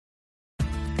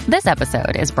This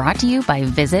episode is brought to you by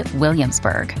Visit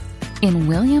Williamsburg. In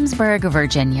Williamsburg,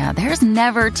 Virginia, there's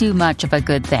never too much of a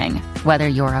good thing. Whether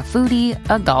you're a foodie,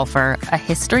 a golfer, a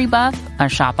history buff, a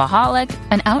shopaholic,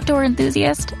 an outdoor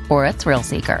enthusiast, or a thrill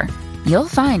seeker, you'll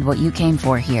find what you came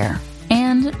for here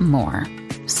and more.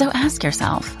 So ask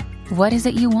yourself, what is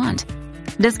it you want?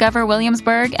 Discover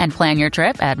Williamsburg and plan your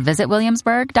trip at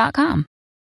visitwilliamsburg.com.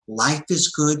 Life is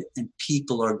good and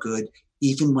people are good,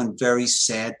 even when very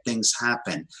sad things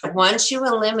happen. Once you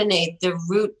eliminate the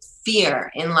root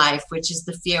fear in life, which is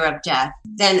the fear of death,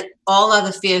 then all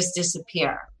other fears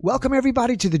disappear. Welcome,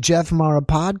 everybody, to the Jeff Mara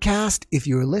Podcast. If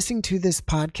you're listening to this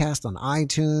podcast on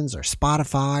iTunes or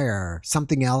Spotify or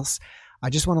something else, I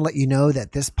just want to let you know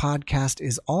that this podcast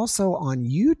is also on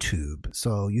YouTube.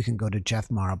 So you can go to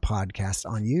Jeff Mara Podcast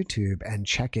on YouTube and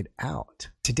check it out.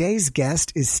 Today's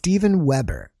guest is Steven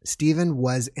Weber. Steven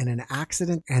was in an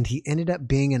accident and he ended up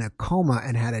being in a coma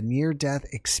and had a near-death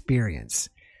experience.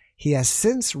 He has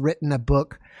since written a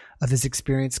book of his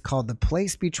experience called The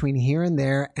Place Between Here and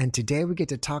There. And today we get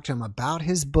to talk to him about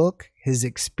his book, his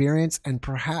experience, and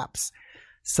perhaps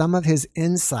some of his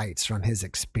insights from his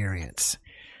experience.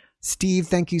 Steve,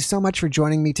 thank you so much for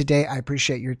joining me today. I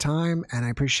appreciate your time and I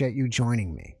appreciate you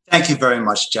joining me. Thank you very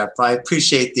much, Jeff. I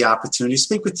appreciate the opportunity to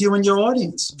speak with you and your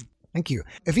audience. Thank you.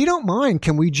 If you don't mind,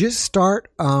 can we just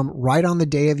start right on the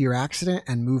day of your accident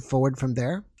and move forward from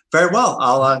there? Very well.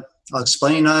 I'll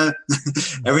explain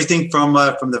everything from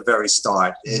the very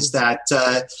start. Is that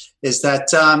it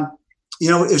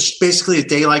was basically a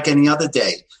day like any other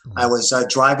day. I was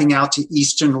driving out to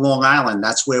Eastern Long Island.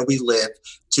 That's where we live,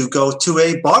 to go to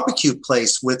a barbecue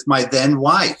place with my then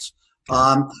wife.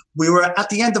 We were at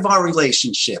the end of our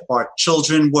relationship. Our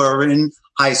children were in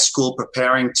high school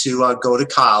preparing to go to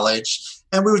college.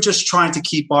 And we were just trying to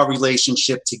keep our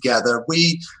relationship together.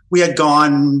 We had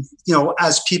gone,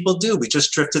 as people do. We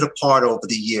just drifted apart over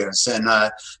the years, and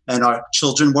our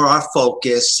children were our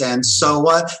focus. And so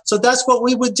that's what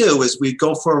we would do: is we'd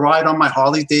go for a ride on my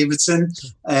Harley Davidson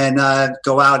and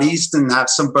go out east and have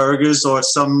some burgers or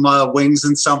some wings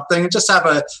and something, and just have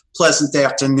a pleasant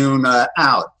afternoon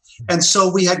out. And so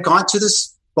we had gone to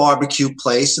this barbecue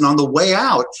place, and on the way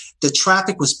out, the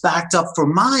traffic was backed up for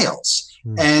miles.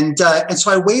 And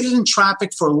so I waited in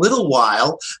traffic for a little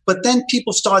while, but then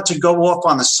people started to go off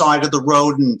on the side of the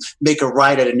road and make a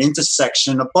right at an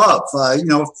intersection above,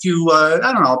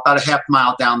 about a half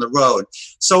mile down the road.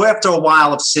 So after a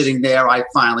while of sitting there, I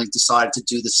finally decided to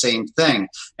do the same thing.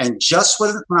 And just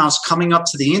when I was coming up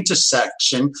to the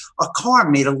intersection, a car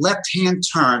made a left-hand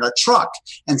turn, a truck,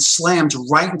 and slammed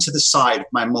right into the side of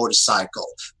my motorcycle,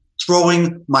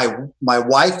 throwing my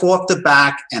wife off the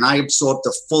back, and I absorbed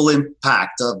the full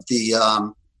impact of the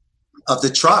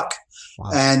truck.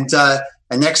 Wow. And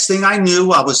next thing I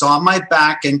knew, I was on my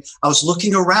back and I was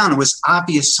looking around. It was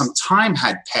obvious some time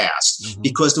had passed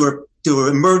because there were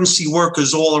emergency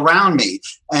workers all around me,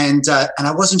 and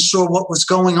I wasn't sure what was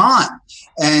going on.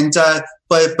 And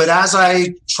but as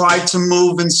I tried to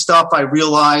move and stuff, I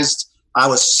realized I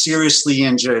was seriously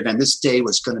injured, and this day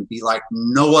was going to be like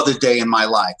no other day in my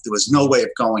life. There was no way of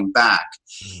going back.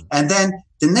 And then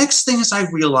the next thing I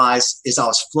realized is I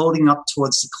was floating up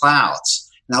towards the clouds,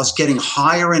 and I was getting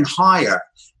higher and higher.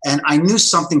 And I knew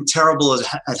something terrible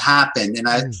had happened. And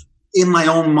in my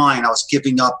own mind, I was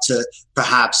giving up to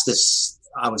perhaps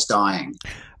I was dying.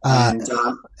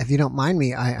 If you don't mind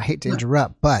me, I hate to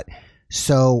interrupt, but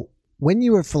so when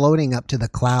you were floating up to the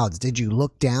clouds, did you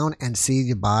look down and see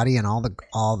your body and all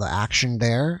the action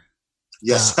there?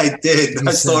 Yes, I did.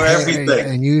 I saw everything.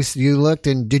 And you looked,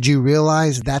 and did you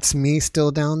realize that's me still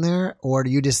down there, or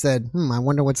you just said, "I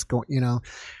wonder what's going." Well,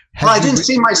 I didn't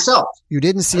see myself. You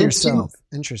didn't see yourself.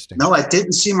 Interesting. No, I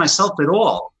didn't see myself at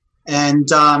all.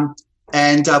 But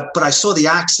I saw the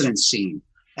accident scene.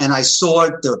 And I saw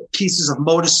the pieces of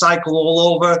motorcycle all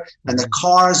over, and the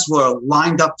cars were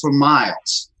lined up for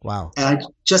miles. Wow. And I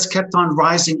just kept on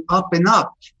rising up and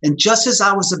up. And just as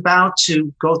I was about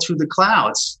to go through the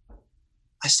clouds,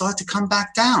 I started to come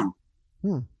back down.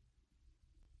 And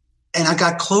I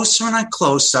got closer and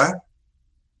closer.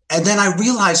 And then I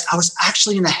realized I was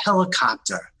actually in a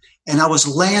helicopter. And I was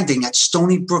landing at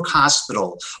Stony Brook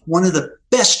Hospital, one of the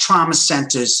best trauma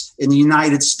centers in the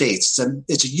United States.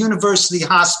 It's a university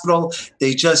hospital.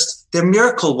 They're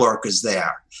miracle workers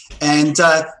there. And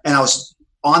I was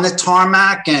on the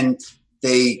tarmac, and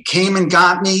they came and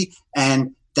got me.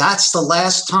 And that's the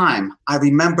last time I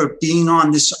remember being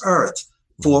on this earth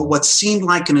for what seemed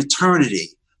like an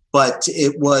eternity. But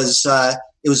it was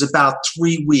it was about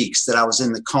 3 weeks that I was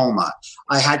in the coma.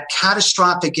 I had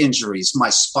catastrophic injuries. My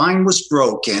spine was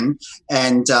broken,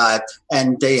 and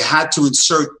they had to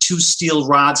insert 2 steel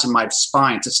rods in my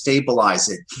spine to stabilize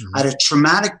it. I had a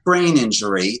traumatic brain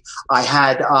injury. I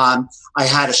had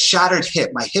a shattered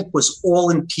hip. My hip was all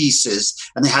in pieces,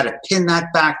 and they had to pin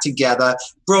that back together.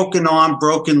 Broken arm,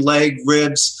 broken leg,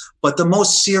 ribs. But the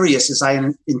most serious is I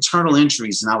had internal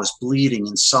injuries, and I was bleeding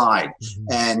inside.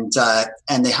 And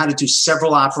they had to do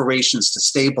several operations to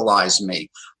stabilize me.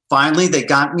 Finally, they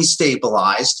got me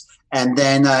stabilized. And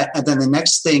then the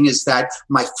next thing is that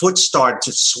my foot started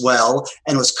to swell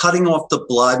and was cutting off the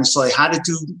blood. And so they had to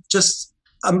do just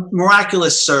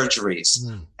miraculous surgeries.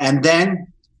 And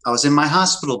then I was in my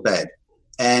hospital bed.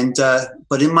 And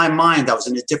but in my mind, I was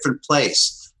in a different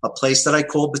place, a place that I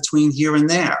call between here and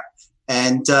there.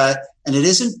 And it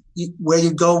isn't where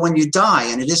you go when you die,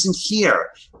 and it isn't here.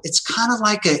 It's kind of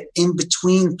like an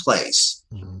in-between place.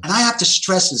 And I have to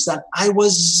stress is that I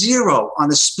was 0 on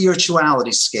the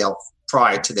spirituality scale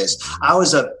prior to this. I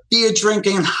was a beer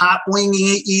drinking, hot wing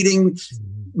eating,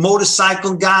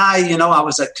 motorcycle guy. I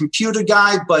was a computer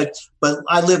guy, but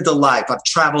I lived a life. I've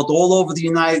traveled all over the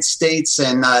United States,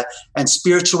 and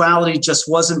spirituality just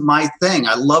wasn't my thing.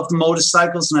 I loved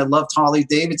motorcycles, and I loved Harley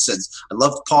Davidsons. I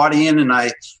loved partying, and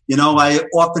I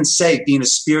often say, being a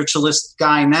spiritualist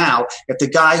guy now, if the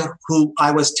guy who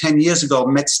I was 10 years ago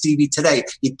met Stevie today,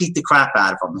 he'd beat the crap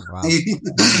out of him. Wow.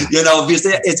 Because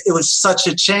it was such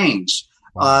a change.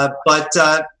 But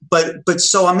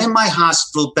so I'm in my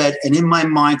hospital bed, and in my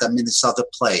mind, I'm in this other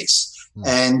place.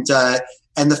 And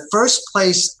the first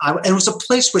place, and it was a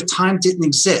place where time didn't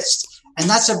exist. And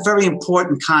that's a very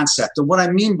important concept. And what I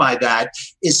mean by that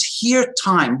is here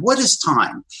time. What is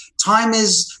time? Time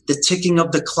is the ticking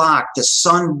of the clock, the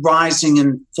sun rising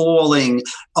and falling,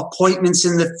 appointments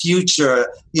in the future,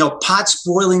 pots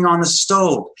boiling on the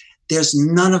stove. There's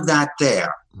none of that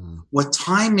there. What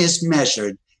time is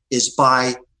measured is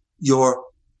by your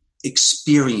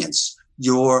experience,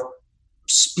 your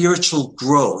spiritual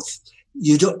growth.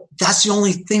 That's the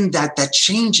only thing that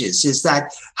changes, is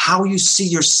that how you see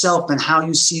yourself and how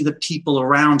you see the people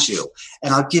around you.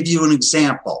 And I'll give you an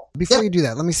example. Before you do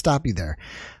that, let me stop you there.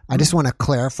 I just want to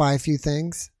clarify a few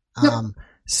things.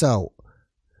 So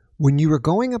when you were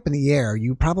going up in the air,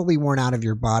 you probably weren't out of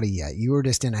your body yet. You were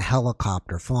just in a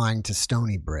helicopter flying to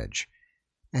Stony Bridge.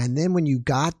 And then when you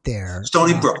got there,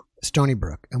 Stony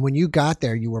Brook. And when you got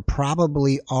there, you were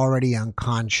probably already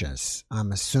unconscious,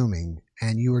 I'm assuming.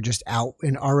 And you were just out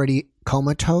and already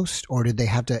comatose, or did they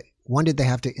have to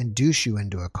induce you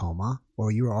into a coma,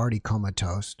 or you were already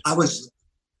comatose? I was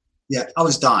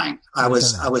dying. I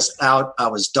was out. I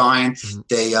was dying.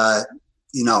 They, I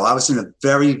was in a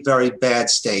very, very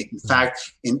bad state. In fact,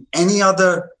 in any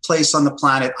other place on the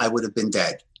planet, I would have been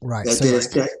dead. Right.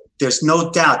 There's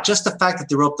no doubt. Just the fact that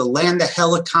they were able to land a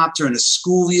helicopter in a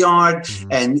schoolyard,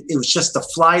 and it was just a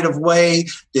flight away,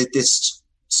 that this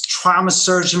trauma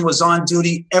surgeon was on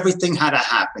duty, everything had to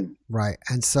happen. Right.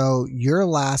 And so your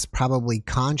last probably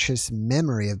conscious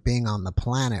memory of being on the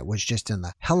planet was just in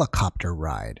the helicopter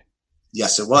ride.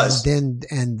 Yes, it was. And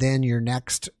then your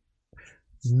next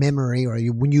memory, or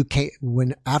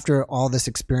when after all this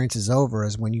experience is over,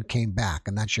 is when you came back,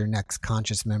 and that's your next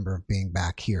conscious memory of being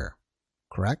back here.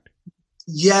 Correct?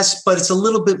 Yes, but it's a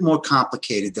little bit more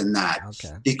complicated than that.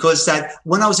 Okay. Because that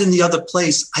when I was in the other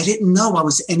place, I didn't know I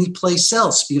was any place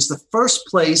else, because the first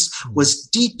place was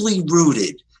deeply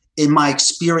rooted in my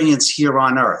experience here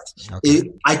on Earth.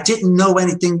 Okay. I didn't know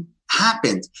anything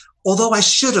happened, although I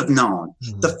should have known.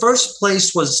 The first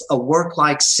place was a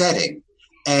work-like setting,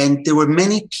 and there were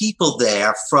many people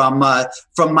there from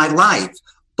my life.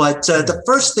 But the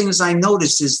first things I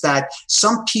noticed is that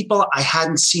some people I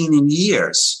hadn't seen in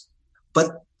years,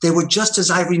 but they were just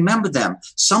as I remember them.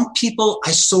 Some people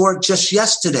I saw just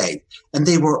yesterday, and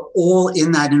they were all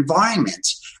in that environment.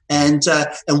 And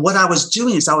what I was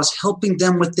doing is I was helping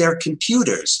them with their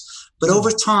computers. But over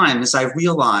time, as I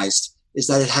realized, is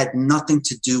that it had nothing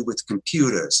to do with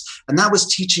computers. And that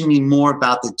was teaching me more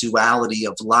about the duality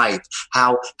of life,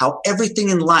 how everything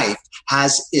in life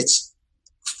has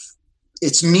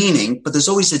its meaning, but there's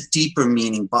always a deeper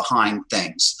meaning behind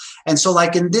things. And so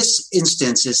like in this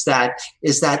instance is that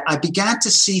I began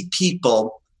to see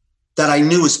people that I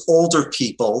knew as older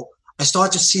people. I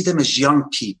started to see them as young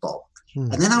people.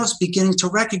 And then I was beginning to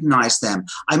recognize them.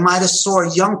 I might have saw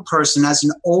a young person as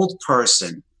an old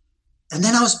person. And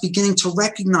then I was beginning to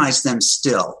recognize them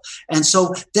still. And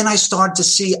so then I started to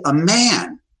see a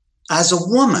man as a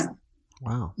woman.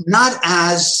 Wow. Not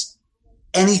as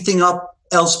anything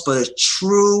else but a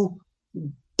true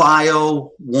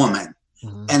bio woman.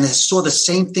 And I saw the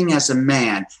same thing as a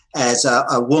man, as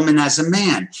a woman, as a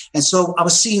man. And so I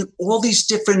was seeing all these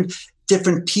different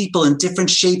people in different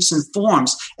shapes and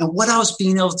forms. And what I was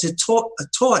being able to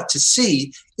taught to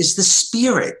see is the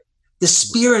spirit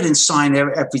inside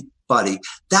everybody,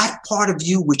 that part of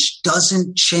you which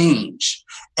doesn't change.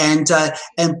 And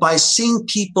by seeing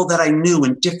people that I knew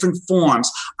in different forms,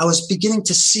 I was beginning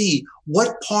to see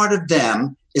what part of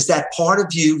them is that part of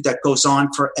you that goes on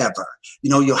forever.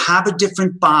 You have a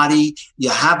different body. You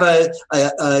have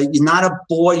you're not a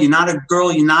boy. You're not a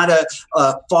girl. You're not a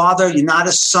father. You're not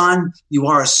a son. You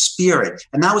are a spirit.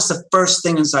 And that was the first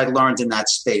thing as I learned in that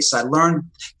space. I learned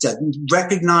to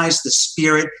recognize the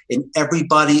spirit in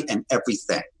everybody and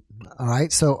everything. All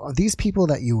right. So these people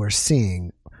that you were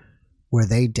seeing, were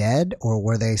they dead or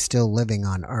were they still living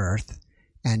on Earth?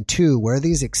 And two, were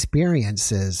these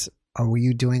experiences, or were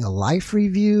you doing a life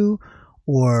review,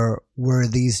 or were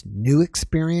these new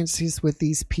experiences with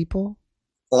these people?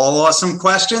 All awesome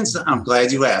questions. I'm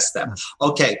glad you asked them.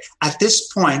 Okay. At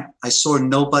this point, I saw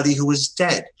nobody who was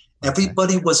dead.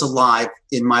 Everybody was alive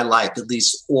in my life, at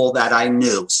least all that I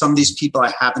knew. Some of these people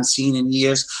I haven't seen in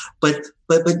years, but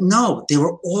no, they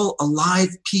were all alive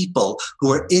people who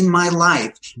were in my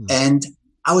life. And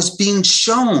I was being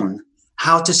shown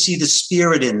how to see the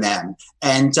spirit in them.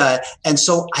 And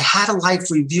so I had a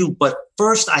life review, but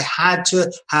first I had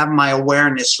to have my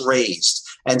awareness raised.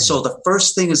 And so the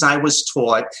first thing as I was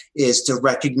taught is to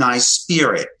recognize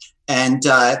spirit. And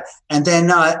then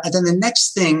the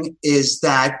next thing is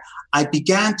that I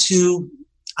began to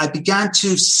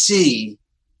see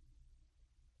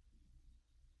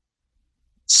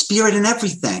spirit in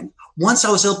everything. Once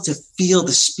I was able to feel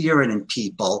the spirit in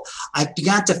people, I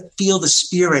began to feel the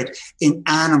spirit in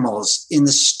animals, in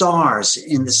the stars,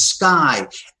 in the sky.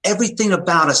 Everything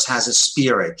about us has a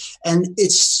spirit. And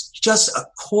it's just a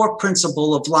core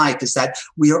principle of life is that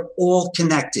we are all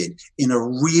connected in a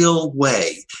real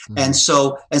way. And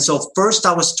so first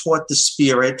I was taught the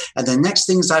spirit, and the next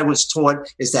things I was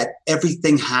taught is that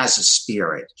everything has a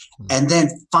spirit. And then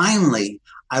finally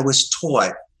I was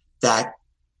taught that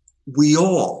we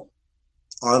all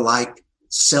are like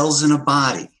cells in a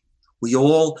body. We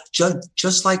all,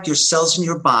 just like your cells in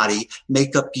your body,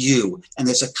 make up you, and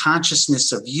there's a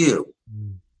consciousness of you.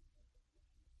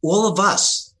 All of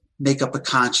us make up a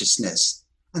consciousness,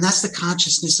 and that's the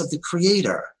consciousness of the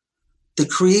Creator. The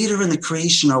Creator and the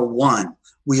creation are one.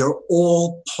 We are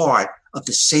all part of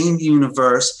the same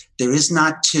universe. There is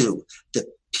not two. The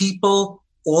people,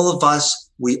 all of us,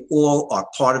 we all are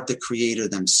part of the Creator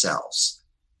themselves.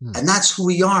 And that's who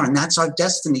we are. And that's our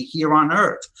destiny here on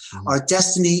earth. Our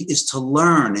destiny is to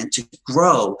learn and to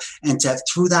grow, and to,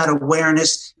 through that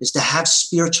awareness, is to have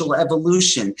spiritual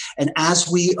evolution. And as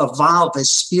we evolve as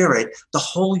spirit, the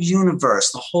whole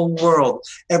universe, the whole world,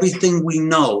 everything we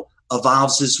know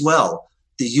evolves as well.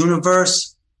 The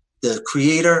universe, the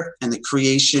Creator, and the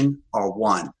creation are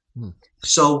one.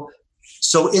 So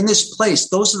in this place,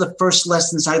 those are the first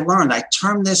lessons I learned. I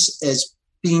term this as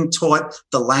being taught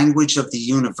the language of the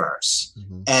universe.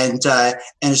 And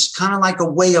it's kind of like a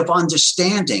way of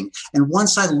understanding. And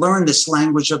once I learned this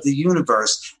language of the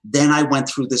universe, then I went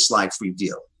through this life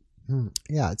review.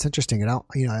 Yeah, it's interesting.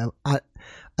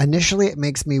 Initially it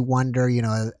makes me wonder,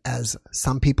 as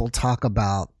some people talk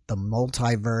about the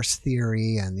multiverse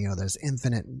theory and, there's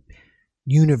infinite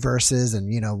universes,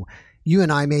 and, you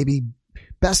and I may be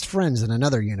best friends in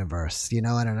another universe, and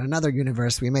in another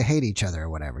universe we may hate each other or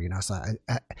whatever, so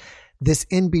this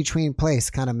in-between place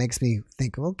kind of makes me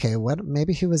think, okay, what,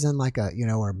 maybe he was in like a,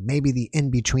 or maybe the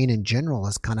in-between in general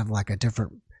is kind of like a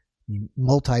different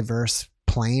multiverse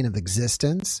plane of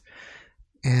existence.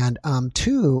 And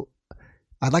two,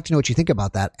 I'd like to know what you think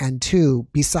about that. And two,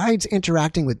 besides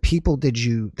interacting with people did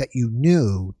you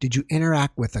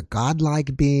interact with a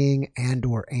godlike being and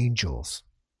or angels?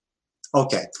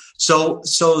 Okay. So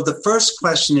the first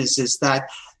question is that,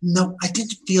 no, I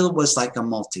didn't feel it was like a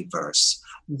multiverse.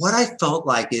 What I felt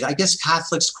like I guess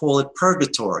Catholics call it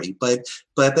purgatory, but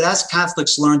as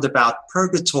Catholics learned about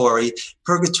purgatory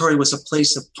was a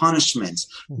place of punishment.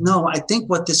 No, I think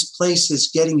what this place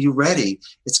is getting you ready,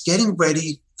 it's getting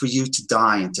ready for you to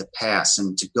die and to pass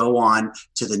and to go on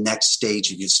to the next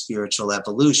stage of your spiritual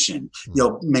evolution.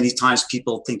 Many times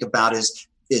people think about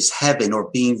is heaven or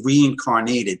being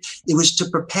reincarnated. It was to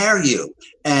prepare you.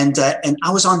 And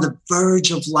I was on the verge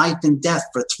of life and death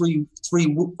for three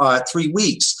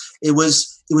weeks. It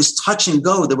was it was touch and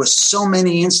go. There were so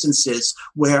many instances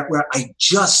where I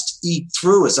just eat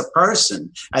through as a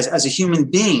person, as a human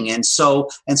being. And so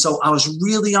I was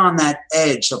really on that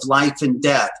edge of life and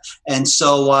death. And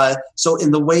so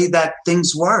in the way that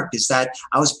things work is that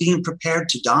I was being prepared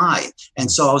to die.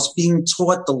 And so I was being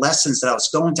taught the lessons that I was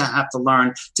going to have to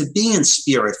learn to be in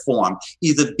spirit form,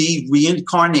 either be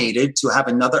reincarnated to have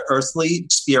another earthly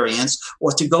experience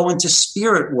or to go into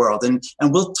spirit world. And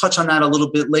we'll touch on that a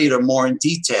little bit later, more in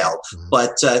detail.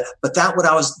 But that's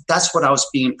what I was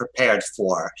being prepared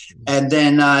for. And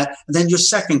then your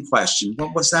second question,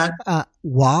 what was that?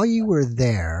 While you were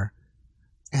there,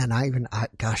 and I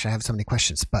have so many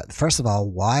questions, but first of all,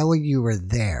 while you were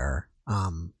there,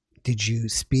 did you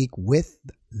speak with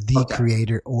the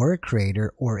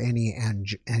creator or any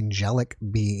angelic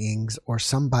beings or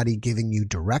somebody giving you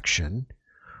direction?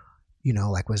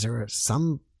 Like, was there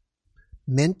some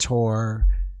mentor,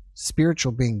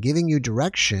 spiritual being giving you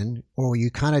direction, or were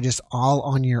you kind of just all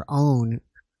on your own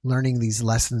learning these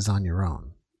lessons on your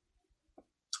own?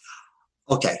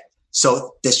 Okay.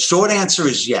 So the short answer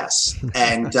is yes.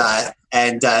 And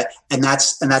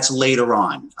that's later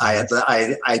on.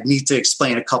 I need to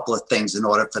explain a couple of things in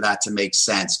order for that to make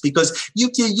sense, because you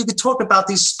could talk about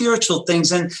these spiritual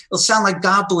things and it'll sound like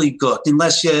gobbledygook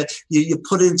unless you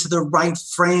put it into the right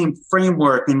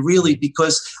framework. And really,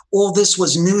 because all this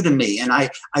was new to me and I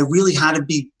really had to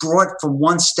be brought from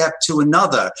one step to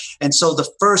another. And so the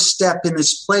first step in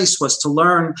this place was to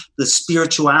learn the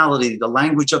spirituality, the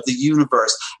language of the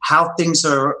universe, how things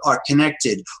are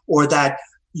connected, or that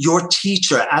your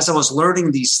teacher, as I was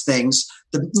learning these things,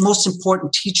 the most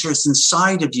important teacher is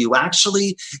inside of you.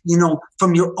 Actually,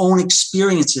 from your own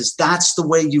experiences, that's the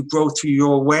way you grow through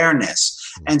your awareness.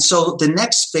 And so the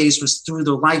next phase was through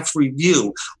the life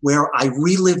review, where I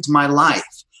relived my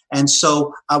life. And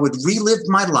so I would relive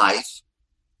my life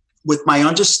with my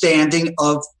understanding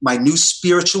of my new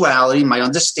spirituality, my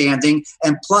understanding,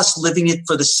 and plus living it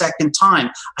for the second time.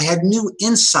 I had new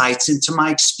insights into my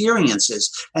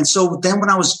experiences. And so then when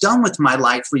I was done with my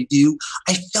life review,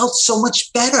 I felt so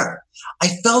much better. I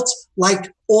felt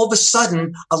like all of a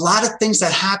sudden, a lot of things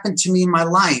that happened to me in my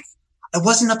life, I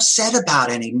wasn't upset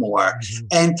about anymore. Mm-hmm.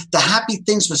 And the happy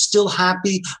things were still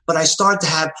happy, but I started to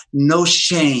have no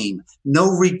shame, no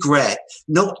regret,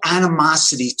 no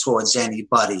animosity towards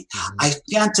anybody. Mm-hmm. I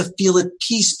began to feel at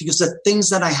peace because the things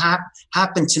that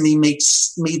happened to me made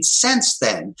sense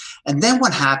then. And then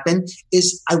what happened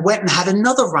is I went and had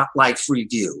another life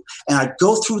review. And I'd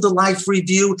go through the life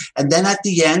review, and then at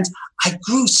the end, I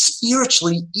grew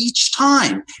spiritually each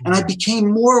time, and I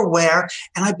became more aware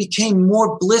and I became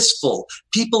more blissful.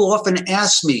 People often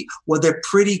ask me, were there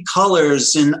pretty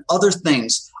colors and other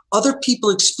things? Other people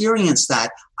experience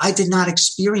that. I did not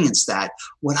experience that.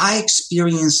 What I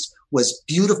experienced was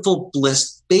beautiful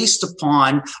bliss based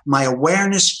upon my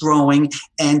awareness growing.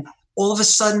 And all of a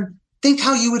sudden, think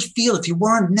how you would feel if you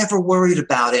weren't never worried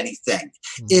about anything.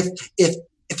 Mm-hmm.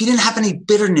 If you didn't have any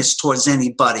bitterness towards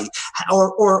anybody,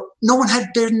 or no one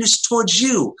had bitterness towards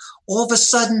you, all of a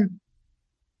sudden,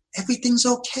 everything's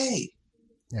okay.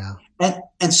 Yeah.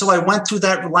 And so I went through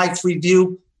that life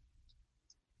review.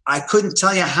 I couldn't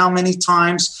tell you how many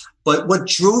times, but what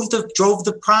drove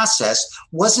the process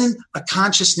wasn't a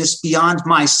consciousness beyond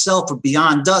myself or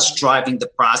beyond us driving the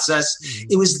process. Mm-hmm.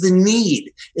 It was the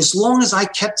need. As long as I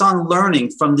kept on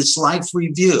learning from this life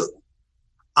review,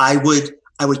 I would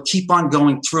keep on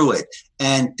going through it.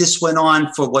 And this went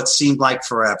on for what seemed like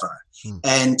forever.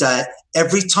 And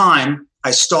every time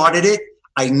I started it,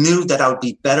 I knew that I would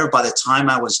be better by the time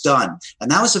I was done. And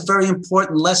that was a very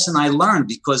important lesson I learned,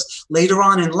 because later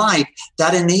on in life,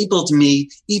 that enabled me,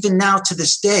 even now to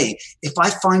this day, if I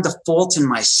find a fault in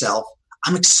myself,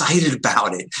 I'm excited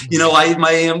about it. You know,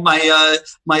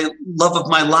 my love of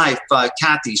my life,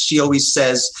 Kathy, she always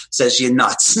says you're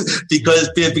nuts because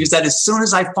that as soon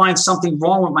as I find something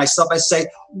wrong with myself, I say,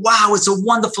 wow, it's a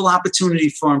wonderful opportunity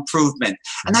for improvement.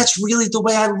 And that's really the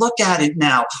way I look at it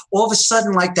now. All of a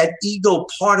sudden, like that ego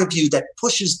part of you that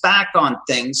pushes back on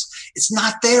things, it's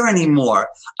not there anymore.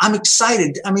 I'm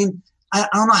excited. I mean, I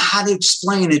don't know how to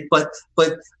explain it, but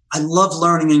I love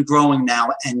learning and growing now,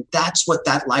 and that's what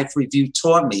that life review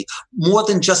taught me. More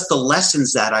than just the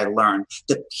lessons that I learned,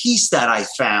 the peace that I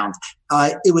found,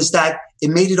 it was that it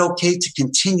made it okay to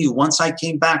continue once I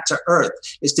came back to Earth,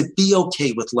 is to be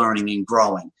okay with learning and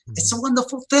growing. Mm-hmm. It's a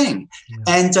wonderful thing. Yeah.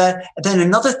 And then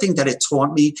another thing that it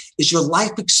taught me is your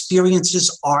life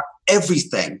experiences are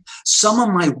everything. Some of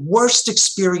my worst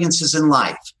experiences in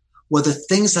life were the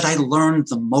things that I learned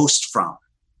the most from.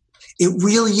 It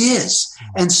really is.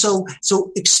 And so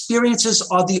experiences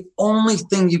are the only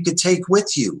thing you could take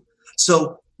with you.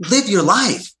 So live your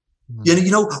life.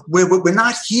 We're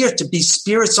not here to be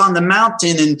spirits on the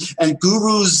mountain and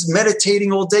gurus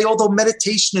meditating all day, although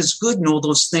meditation is good and all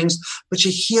those things, but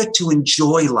you're here to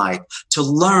enjoy life, to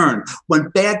learn. When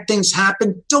bad things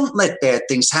happen, don't let bad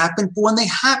things happen. But when they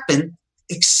happen,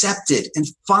 accept it and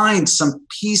find some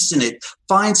peace in it.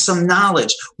 Find some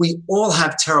knowledge. We all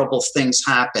have terrible things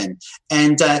happen.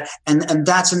 And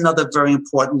that's another very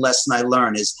important lesson I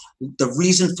learned is the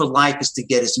reason for life is to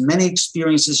get as many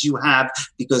experiences you have,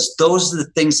 because those are the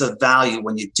things of value.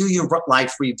 When you do your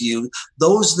life review,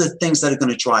 those are the things that are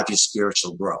going to drive your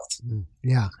spiritual growth.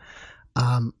 Yeah.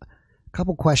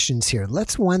 Couple questions here.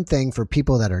 Let's one thing for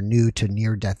people that are new to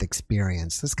near-death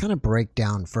experience. Let's kind of break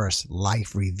down first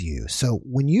life review. So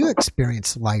when you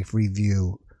experienced life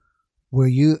review, where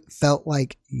you felt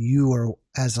like you were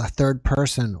as a third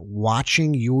person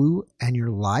watching you and your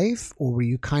life, or were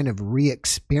you kind of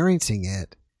re-experiencing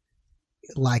it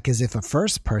like as if a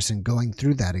first person going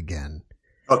through that again?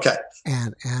 Okay.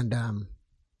 And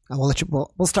I'll let you.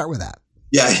 We'll start with that.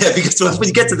 Yeah, because when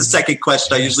you get to the second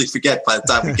question, I usually forget by the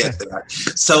time we get there.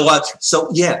 So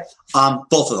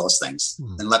both of those things,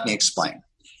 and let me explain.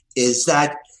 Is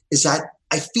that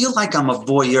I feel like I'm a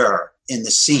voyeur in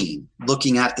the scene,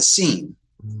 looking at the scene,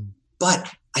 but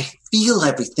I feel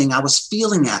everything I was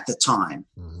feeling at the time,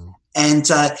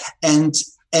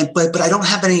 but I don't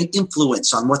have any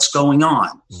influence on what's going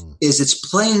on. It's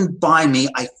playing by me.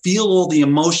 I feel all the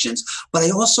emotions, but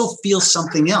I also feel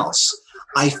something else.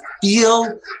 I feel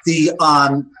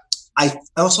I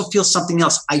also feel something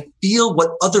else. I feel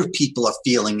what other people are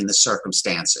feeling in the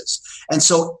circumstances. And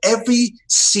so every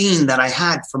scene that I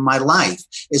had from my life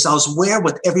is I was aware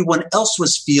what everyone else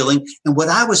was feeling and what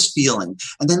I was feeling.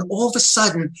 And then all of a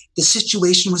sudden, the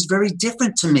situation was very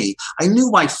different to me. I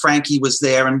knew why Frankie was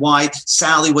there and why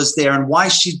Sally was there and why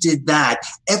she did that.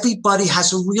 Everybody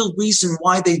has a real reason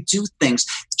why they do things,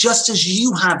 just as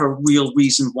you have a real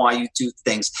reason why you do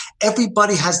things.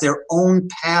 Everybody has their own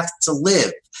path to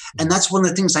live. And that's one of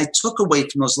the things I took away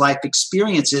from those life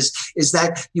experiences is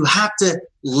that you have to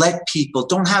let people,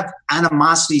 don't have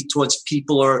animosity towards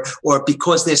people or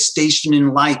because their station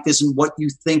in life isn't what you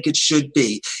think it should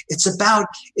be. It's about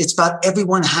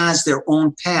everyone has their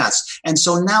own paths. And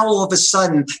so now all of a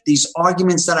sudden, these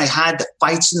arguments that I had, the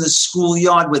fights in the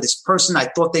schoolyard where this person, I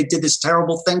thought they did this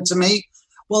terrible thing to me.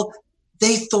 Well,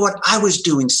 they thought I was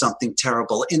doing something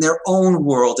terrible in their own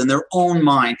world, in their own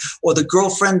mind, or the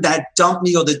girlfriend that dumped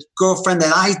me or the girlfriend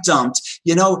that I dumped.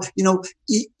 You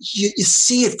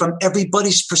see it from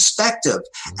everybody's perspective.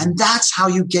 And that's how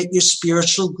you get your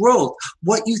spiritual growth.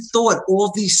 What you thought,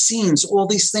 all these scenes, all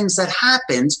these things that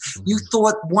happened, you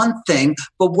thought one thing,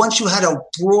 but once you had a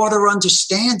broader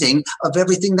understanding of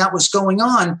everything that was going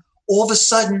on, all of a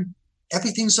sudden,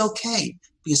 everything's okay.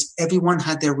 Because everyone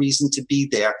had their reason to be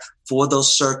there for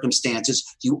those circumstances.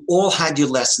 You all had your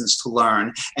lessons to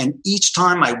learn. And each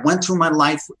time I went through my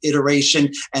life iteration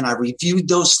and I reviewed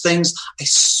those things, I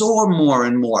saw more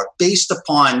and more based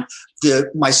upon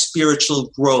my spiritual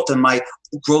growth and my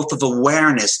growth of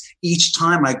awareness. Each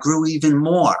time I grew even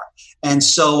more. And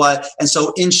so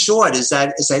in short is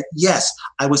that yes,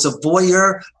 I was a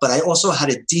voyeur, but I also had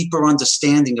a deeper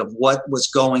understanding of what was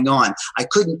going on. I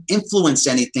couldn't influence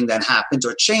anything that happened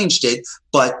or changed it,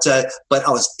 but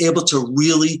I was able to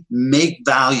really make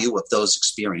value of those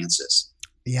experiences.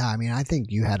 Yeah, I mean, I think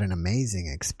you had an amazing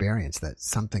experience. That's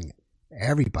something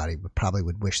everybody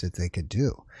would wish that they could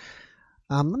do.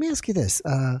 Let me ask you this.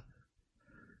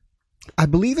 I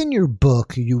believe in your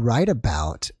book you write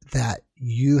about that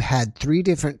you had 3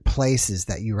 different places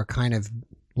that you were kind of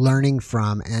learning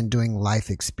from and doing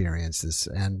life experiences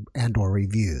and or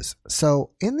reviews. So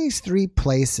in these 3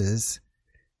 places,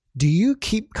 do you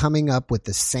keep coming up with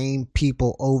the same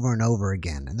people over and over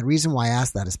again? And the reason why I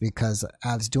ask that is because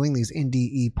I was doing these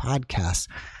NDE podcasts.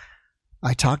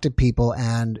 I talk to people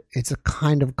and it's a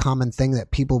kind of common thing that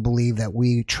people believe that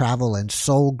we travel in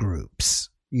soul groups.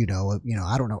 I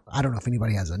don't know if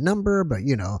anybody has a number, but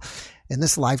in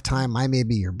this lifetime, I may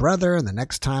be your brother, and the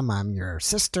next time I'm your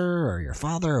sister or your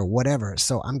father or whatever.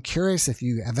 So I'm curious if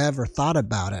you have ever thought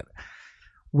about it.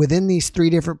 Within these 3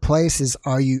 different places,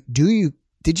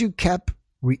 did you kept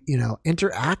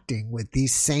interacting with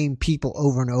these same people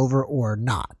over and over or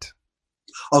not?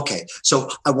 Okay, so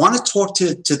I want to talk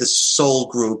to the soul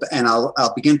group, and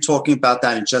I'll begin talking about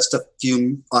that in just a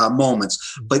few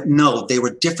moments. But no, they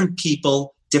were different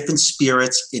people, different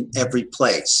spirits in every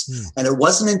place. And it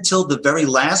wasn't until the very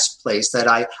last place that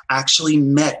I actually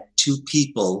met 2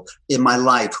 people in my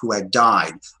life who had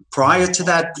died. Prior to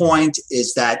that point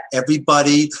is that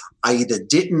everybody I either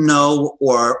didn't know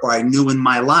or I knew in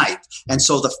my life. And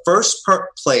so the first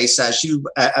place,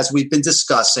 as we've been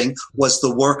discussing, was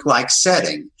the work-like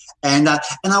setting. And I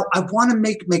want to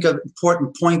make an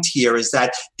important point here is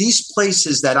that these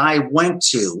places that I went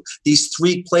to, these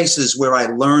 3 places where I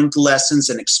learned lessons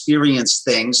and experienced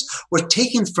things, were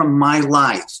taken from my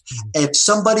life. If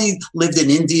somebody lived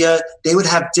in India, they would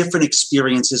have different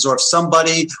experiences. Or if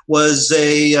somebody was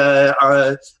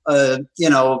a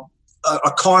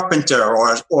carpenter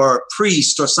or a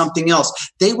priest or something else,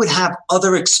 they would have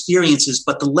other experiences.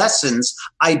 But the lessons,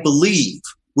 I believe,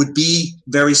 would be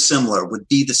very similar, would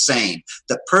be the same.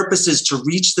 The purpose is to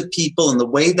reach the people in the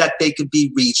way that they could be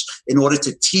reached in order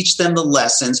to teach them the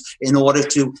lessons, in order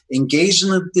to engage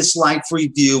in this life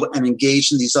review and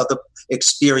engage in these other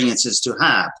experiences to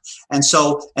have. And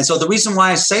so the reason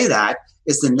why I say that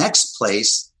is the next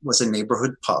place was a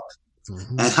neighborhood pub.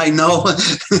 Mm-hmm. And I know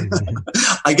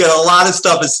I get a lot of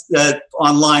stuff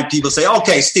online. People say,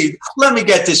 okay, Steve, let me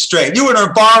get this straight. You were in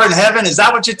a bar in heaven. Is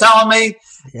that what you're telling me?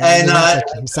 Yeah, and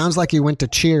it sounds like you went to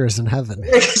Cheers in heaven.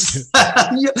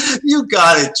 you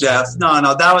got it, Jeff. No,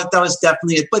 that was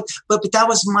definitely it. But that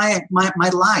was my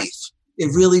life.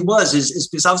 It really was. Is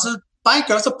because I was a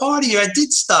biker, I was a partier, I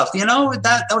did stuff.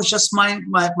 That was just my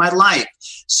life.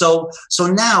 So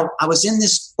now I was in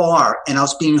this bar and I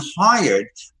was being hired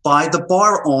by the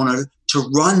bar owner to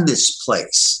run this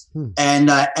place,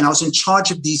 and I was in charge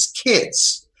of these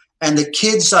kids. And the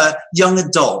kids are young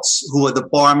adults who are the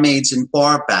barmaids and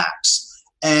bar backs.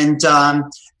 And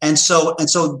so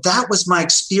that was my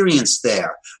experience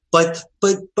there. But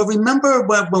remember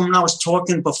when I was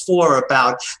talking before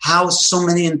about how so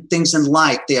many things in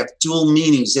life, they have dual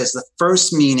meanings. There's the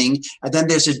first meaning, and then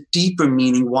there's a deeper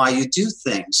meaning why you do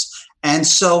things. And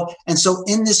so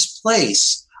in this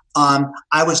place,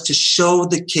 I was to show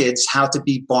the kids how to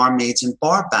be barmaids and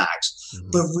bar backs.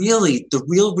 Mm-hmm. But really, the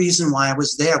real reason why I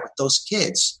was there with those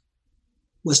kids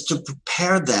was to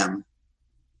prepare them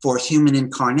for human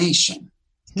incarnation.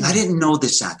 And I didn't know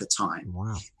this at the time.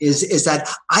 Wow. Is that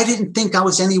I didn't think I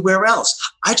was anywhere else.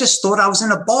 I just thought I was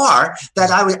in a bar,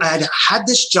 that I had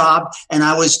this job and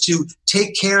I was to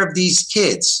take care of these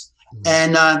kids.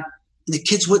 Mm-hmm. And the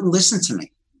kids wouldn't listen to me.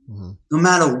 Mm-hmm. No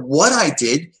matter what I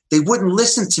did, they wouldn't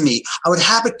listen to me. I would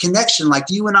have a connection like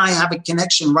you and I have a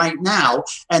connection right now.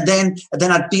 And then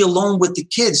I'd be alone with the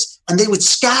kids and they would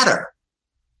scatter.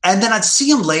 And then I'd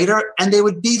see them later and they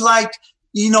would be like,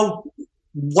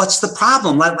 what's the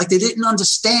problem? Like they didn't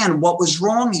understand what was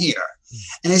wrong here.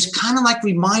 And it's kind of like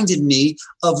reminded me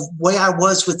of where I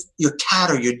was with your cat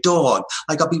or your dog.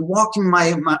 Like I'll be walking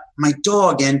my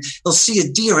dog and he'll see a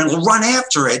deer and he'll run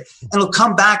after it and he'll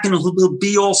come back and he'll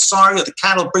be all sorry, or the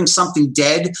cat will bring something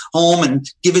dead home and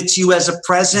give it to you as a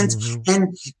present. Mm-hmm.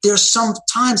 And there's some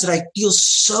times that I feel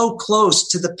so close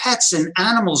to the pets and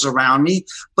animals around me,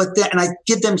 and I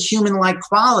give them human-like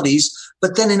qualities.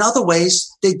 But then in other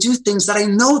ways, they do things that I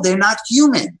know they're not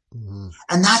human. Mm-hmm.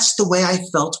 And that's the way I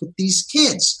felt with these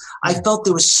kids. I felt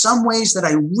there was some ways that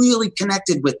I really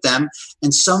connected with them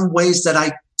and some ways that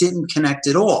I didn't connect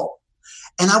at all.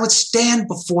 And I would stand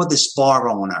before this bar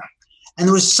owner. And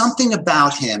there was something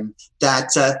about him that,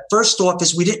 first off,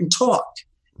 is we didn't talk,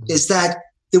 is that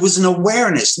there was an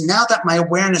awareness. Now that my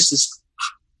awareness is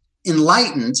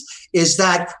enlightened, is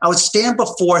that I would stand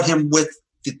before him with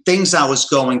the things I was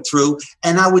going through,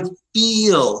 and I would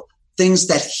feel things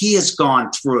that he has gone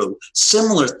through,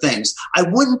 similar things. I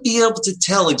wouldn't be able to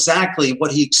tell exactly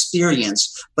what he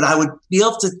experienced, but I would be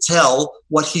able to tell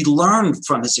what he learned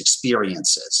from his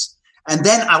experiences. And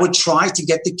then I would try to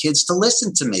get the kids to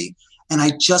listen to me. And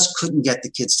I just couldn't get the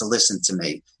kids to listen to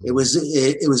me. It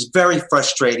was very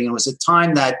frustrating. It was a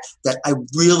time that I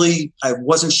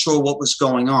wasn't sure what was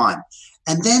going on.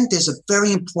 And then there's a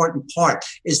very important part,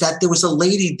 is that there was a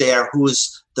lady there who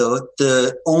was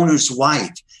the owner's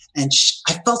wife. And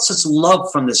I felt such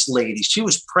love from this lady. She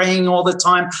was praying all the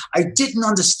time. I didn't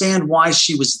understand why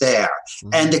she was there. Mm-hmm.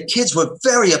 And the kids were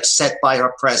very upset by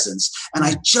her presence. And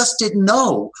I just didn't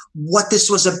know what this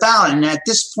was about. And at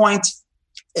this point,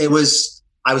 I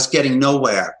was getting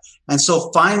nowhere. And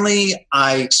so finally,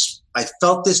 I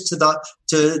felt this to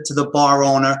the bar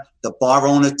owner. The bar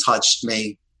owner touched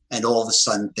me, and all of a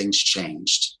sudden things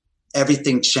changed.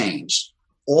 Everything changed.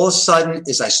 All of a sudden,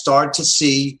 as I started to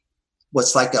see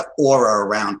what's like an aura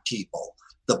around people.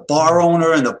 The bar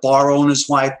owner and the bar owner's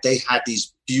wife, they had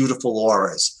these beautiful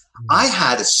auras. I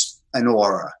had an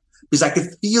aura because I could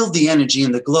feel the energy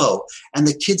and the glow, and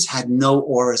the kids had no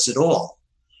auras at all.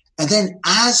 And then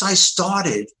as I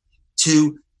started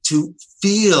to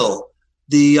feel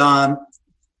the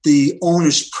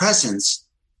owner's presence,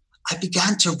 I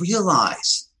began to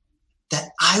realize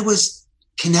that I was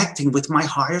connecting with my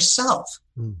higher self.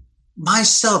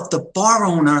 Myself, the bar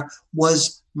owner,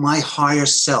 was my higher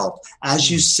self. As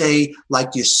you say, like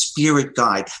your spirit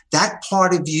guide, that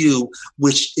part of you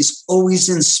which is always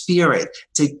in spirit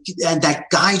and that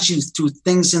guides you through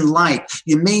things in life.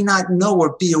 You may not know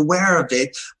or be aware of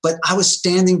it, but I was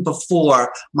standing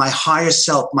before my higher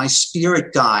self, my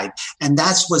spirit guide, and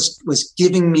that's what was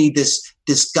giving me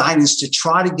this guidance to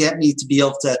try to get me to be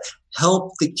able to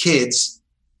help the kids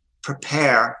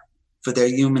prepare for their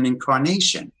human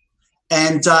incarnation.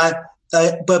 And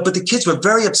but the kids were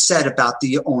very upset about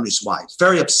the owner's wife,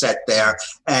 very upset there.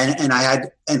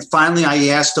 And finally I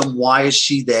asked them, why is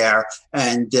she there?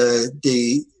 And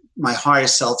my higher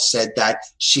self said that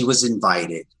she was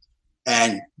invited,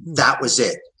 and that was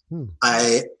it.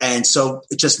 And so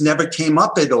it just never came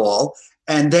up at all.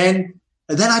 And then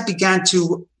I began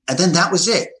to, and then that was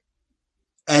it.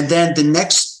 And then the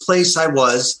next place I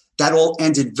was, that all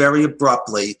ended very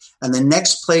abruptly. And the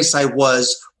next place I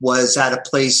was at a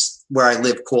place where I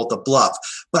live called The Bluff.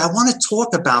 But I want to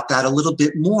talk about that a little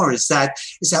bit more, is that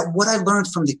what I learned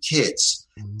from the kids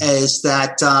is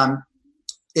that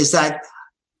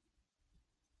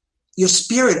your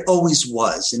spirit always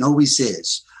was and always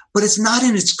is, but it's not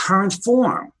in its current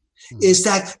form. Is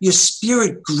that your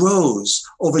spirit grows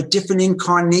over different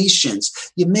incarnations.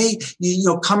 You may,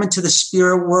 come into the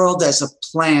spirit world as a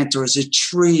plant or as a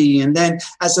tree, and then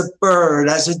as a bird,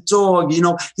 as a dog.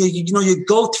 You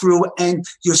go through, and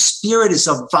your spirit is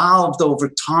evolved over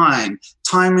time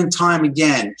and time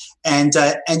again, and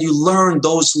you learn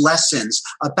those lessons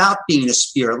about being a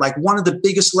spirit. Like one of the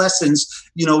biggest lessons,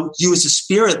 you as a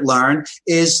spirit learn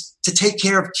is to take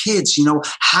care of kids,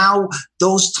 how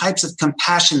those types of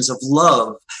compassions of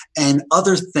love and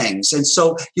other things. And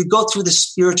so you go through the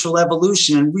spiritual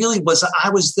evolution, and really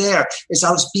I was there as I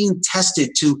was being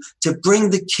tested to bring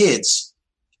the kids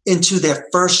into their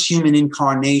first human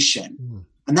incarnation.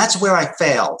 And that's where I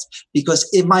failed, because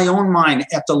in my own mind,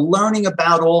 after learning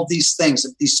about all these things,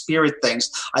 these spirit things,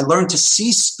 I learned to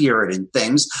see spirit in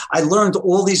things. I learned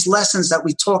all these lessons that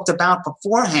we talked about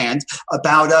beforehand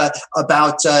about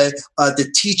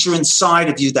the teacher inside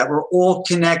of you, that we're all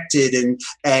connected,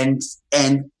 and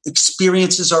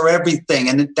experiences are everything,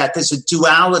 and that there's a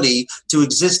duality to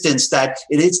existence, that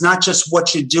it's not just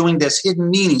what you're doing, there's hidden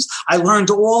meanings. I learned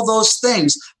all those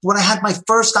things. When I had my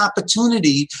first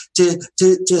opportunity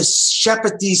to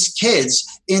shepherd these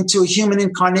kids into a human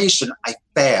incarnation, I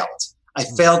failed. I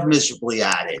failed miserably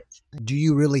at it. Do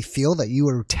you really feel that you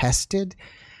were tested?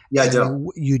 Yeah, I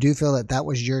do. You do feel that that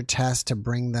was your test to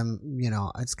bring them,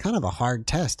 it's kind of a hard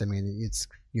test. I mean, it's,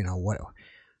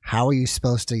 how are you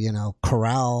supposed to,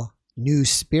 corral new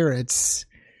spirits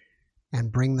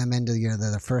and bring them into,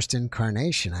 the first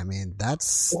incarnation? I mean,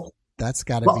 that's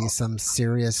got to be some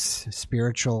serious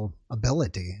spiritual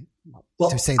ability,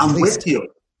 to say the least. I'm with you.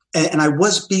 And I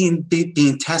was being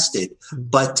tested,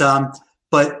 but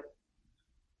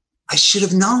I should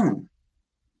have known.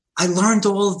 I learned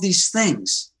all of these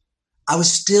things. I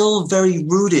was still very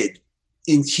rooted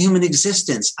in human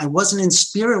existence. I wasn't in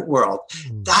spirit world.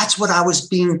 That's what I was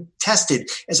being tested.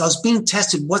 As I was being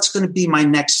tested, what's going to be my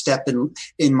next step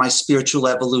in my spiritual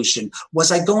evolution?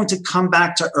 Was I going to come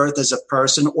back to earth as a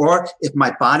person, or if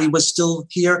my body was still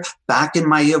here, back in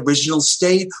my original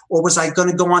state? Or was I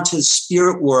going to go on to the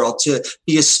spirit world to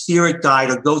be a spirit guide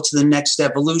or go to the next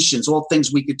evolutions? All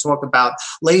things we could talk about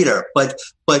later. But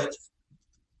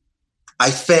I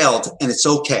failed, and it's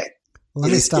okay.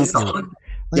 Let me stop you.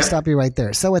 Let's stop you right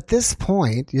there. So at this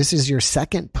point, this is your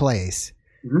second place.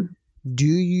 Do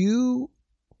you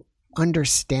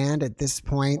understand at this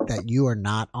point that you are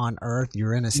not on Earth?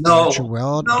 You're in a spiritual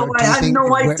world? No, I had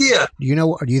no idea.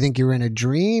 Do you think you're in a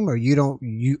dream, or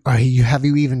have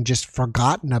you even just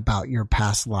forgotten about your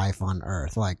past life on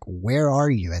Earth? Like, where are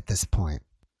you at this point?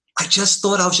 I just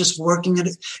thought I was just working at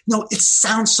it. It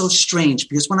sounds so strange,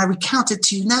 because when I recount it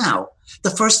to you now,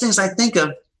 the first things I think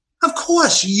of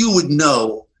course you would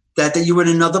know that you were in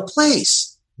another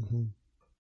place.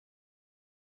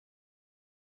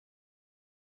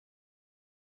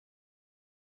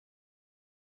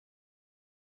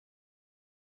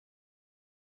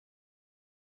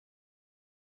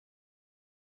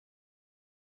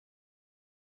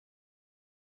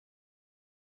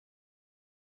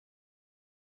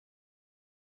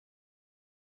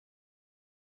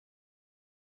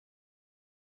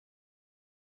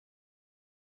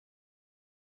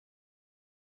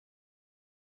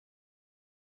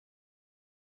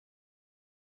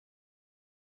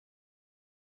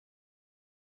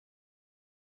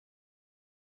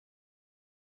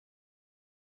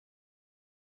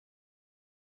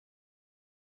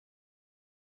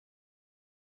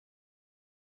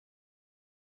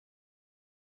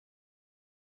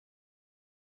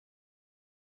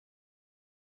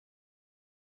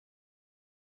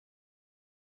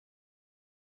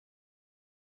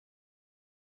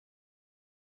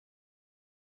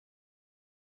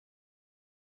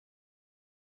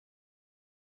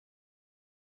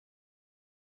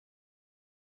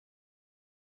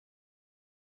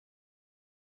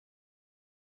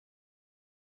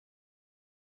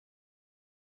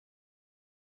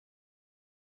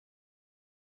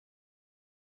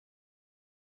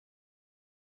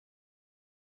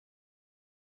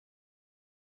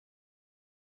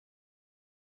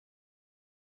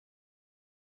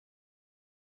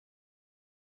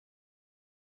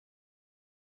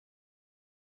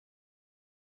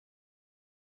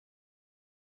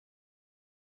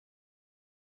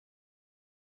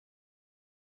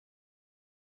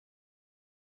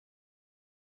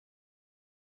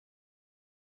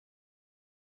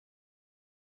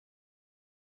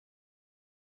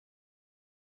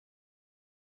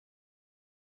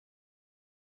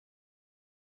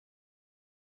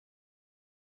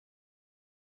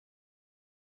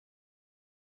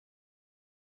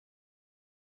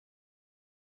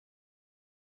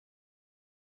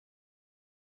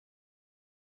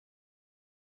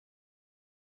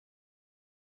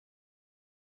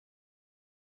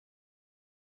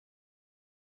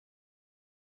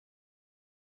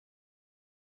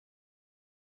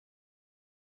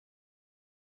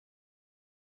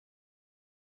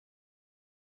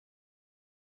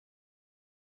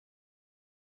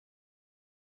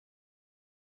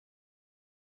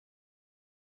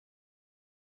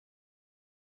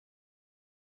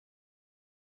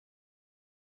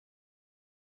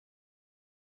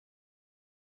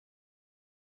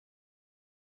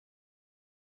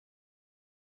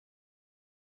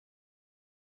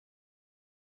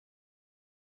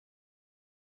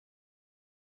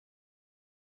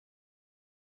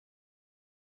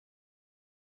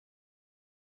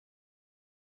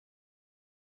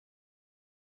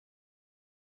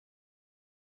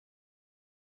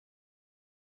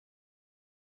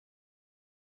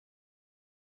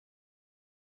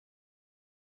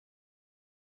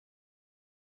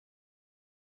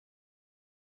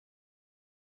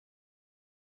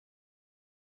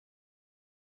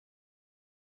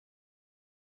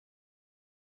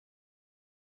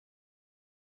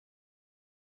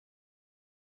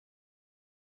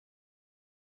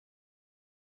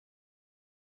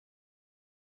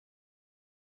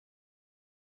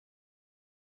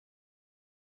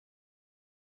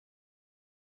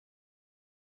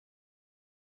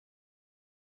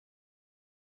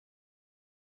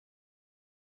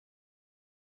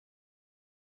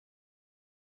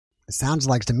 It sounds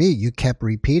like to me you kept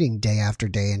repeating day after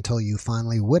day until you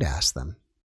finally would ask them.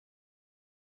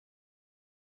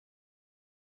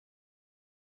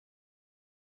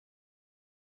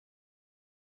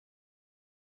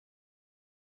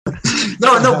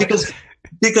 No,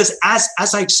 because as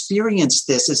I experience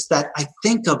this, is that I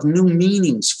think of new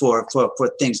meanings for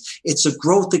things. It's a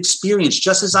growth experience.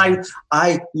 Just as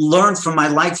I learn from my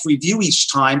life review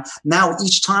each time, now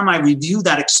each time I review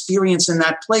that experience in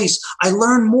that place, I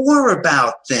learn more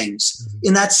about things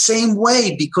in that same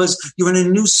way, because you're in a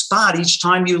new spot each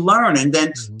time you learn. And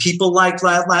then people like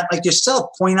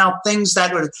yourself point out things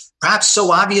that are perhaps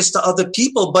so obvious to other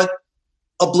people, but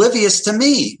oblivious to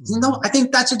me. I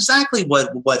think that's exactly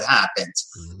what happened.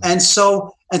 And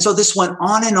so this went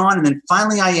on, and then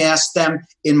finally I asked them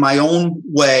in my own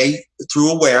way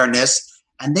through awareness,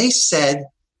 and they said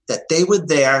that they were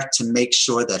there to make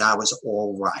sure that I was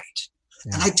all right.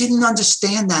 Yeah. And I didn't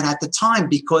understand that at the time,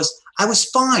 because I was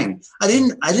fine. I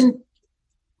didn't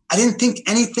think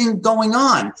anything going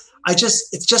on. It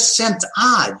just seemed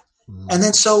odd. And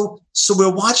then so we're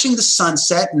watching the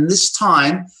sunset, and this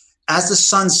time, as the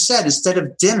sun set, instead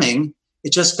of dimming,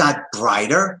 it just got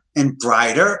brighter and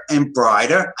brighter and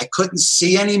brighter. I couldn't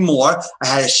see anymore. I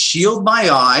had to shield my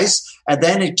eyes. And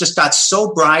then it just got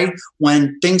so bright.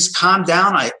 When things calmed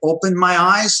down, I opened my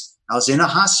eyes. I was in a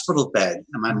hospital bed,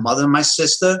 and my mother and my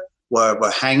sister were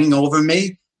hanging over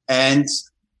me, and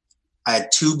I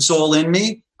had tubes all in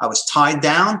me. I was tied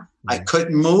down. I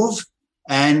couldn't move.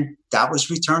 And that was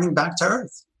returning back to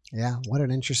Earth. Yeah. What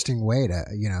an interesting way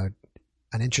to,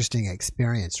 an interesting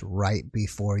experience right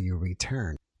before you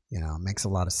return. It makes a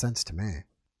lot of sense to me.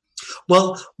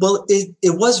 Well,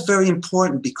 it was very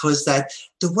important, because that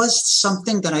there was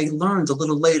something that I learned a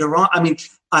little later on. I mean,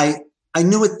 I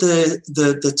knew at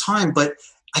the time, but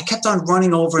I kept on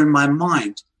running over in my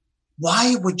mind.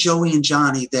 Why were Joey and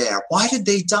Johnny there? Why did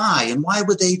they die? And why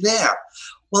were they there?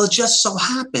 Well, it just so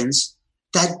happens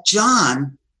that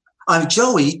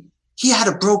Joey, he had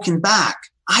a broken back.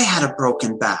 I had a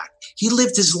broken back. He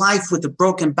lived his life with a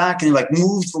broken back, and he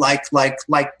moved like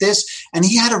this, and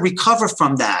he had to recover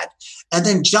from that. And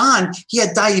then John, he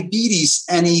had diabetes,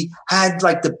 and he had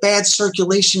the bad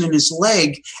circulation in his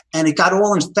leg, and it got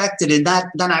all infected, and that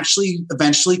actually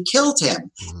eventually killed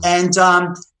him. And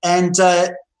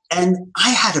I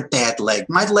had a bad leg.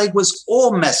 My leg was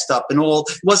all messed up and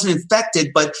it wasn't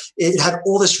infected, but it had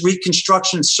all this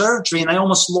reconstruction surgery, and I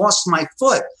almost lost my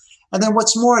foot. And then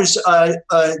what's more is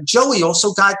Joey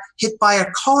also got hit by a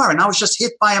car, and I was just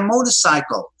hit by a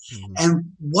motorcycle. And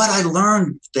what I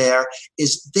learned there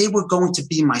is they were going to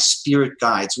be my spirit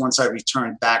guides once I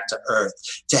returned back to Earth,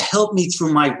 to help me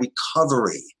through my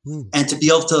recovery and to be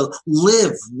able to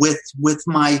live with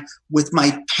my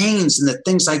pains and the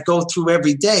things I go through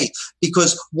every day.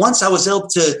 Because once I was able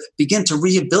to begin to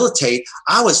rehabilitate,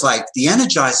 I was like the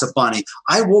Energizer Bunny.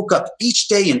 I woke up each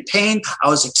day in pain. I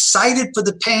was excited for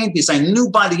the pain because I knew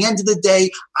by the end of the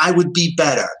day I would be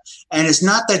better. And it's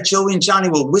not that Joey and Johnny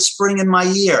were whispering in my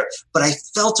ear, but I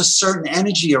felt a certain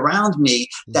energy around me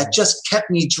that just kept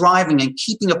me driving and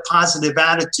keeping a positive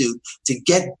attitude to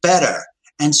get better.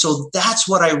 And so that's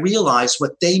what I realized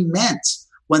what they meant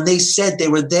when they said they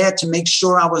were there to make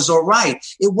sure I was all right.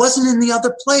 It wasn't in the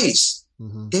other place.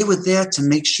 They were there to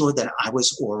make sure that I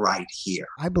was all right here.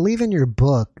 I believe in your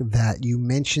book that you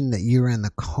mentioned that you were in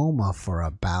the coma for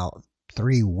about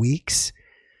 3 weeks.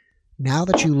 Now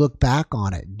that you look back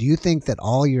on it, do you think that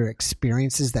all your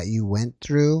experiences that you went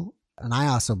through, and I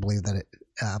also believe that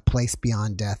a place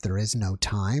beyond death, there is no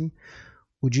time.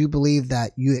 Would you believe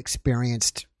that you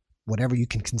experienced whatever you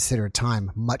can consider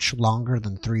time much longer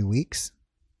than 3 weeks?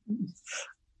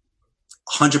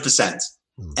 100%.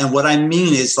 And what I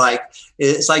mean is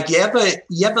it's like you ever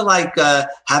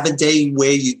have a day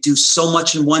where you do so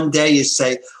much in one day, you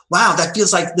say, wow, that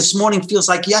feels like this morning feels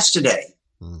like yesterday.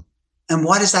 And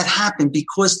why does that happen?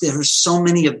 Because there are so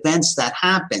many events that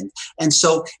happened. And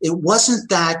so it wasn't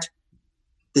that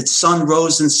the sun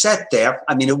rose and set there.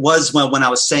 I mean, it was when I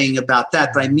was saying about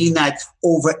that, but I mean that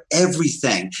over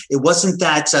everything. It wasn't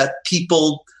that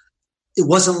it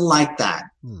wasn't like that.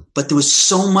 But there was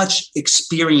so much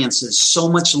experiences, so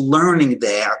much learning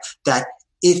there that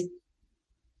it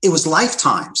was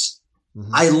lifetimes.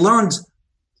 I learned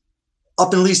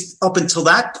up until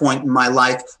that point in my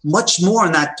life, much more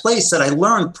in that place that I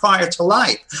learned prior to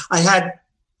life. I had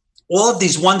all of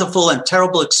these wonderful and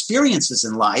terrible experiences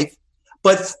in life,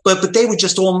 but they were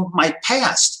just all my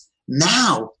past.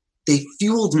 Now they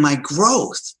fueled my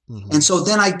growth. And so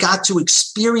then I got to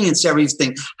experience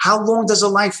everything. How long does a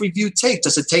life review take?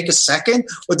 Does it take a second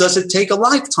or does it take a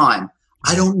lifetime?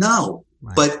 I don't know.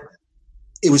 Right. But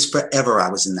it was forever I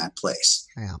was in that place.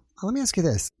 Yeah. Let me ask you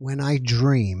this. When I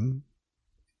dream,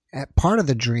 part of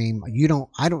the dream,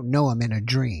 I don't know I'm in a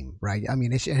dream, right? I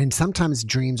mean, and sometimes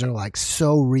dreams are like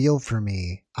so real for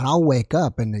me, and I'll wake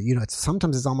up and,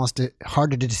 sometimes it's almost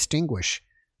hard to distinguish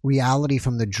reality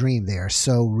from the dream. They are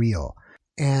so real.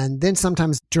 And then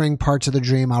sometimes during parts of the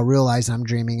dream, I'll realize I'm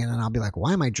dreaming, and then I'll be like,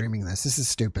 why am I dreaming this? This is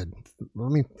stupid.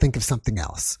 Let me think of something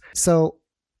else. So,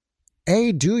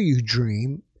 do you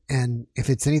dream? And if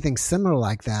it's anything similar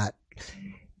like that,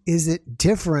 is it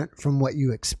different from what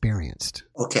you experienced?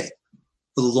 Okay.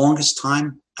 For the longest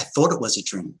time, I thought it was a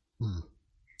dream.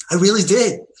 I really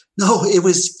did. No, it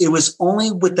was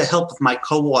only with the help of my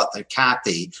co-author,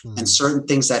 Kathy, and certain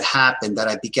things that happened that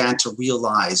I began to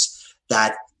realize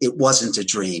that it wasn't a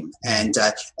dream. And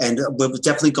we're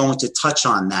definitely going to touch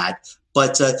on that.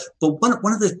 But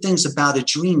one of the things about a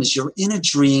dream is you're in a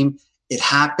dream, it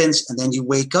happens, and then you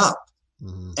wake up.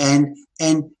 And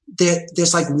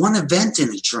there's like one event in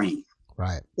a dream,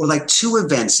 right? Or like two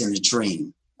events in a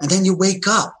dream, and then you wake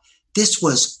up. This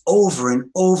was over and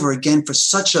over again for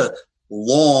such a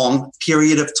long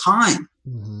period of time.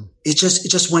 It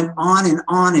just went on and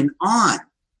on and on.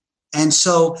 And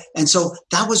so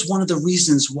that was one of the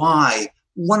reasons why,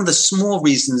 one of the small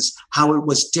reasons how it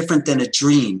was different than a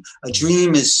dream. A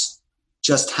dream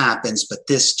just happens, but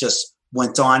this just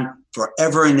went on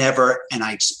forever and ever, and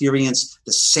I experienced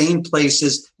the same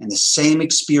places and the same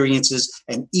experiences,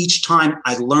 and each time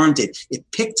I learned it. It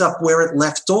picked up where it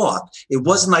left off. It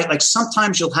wasn't like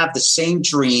sometimes you'll have the same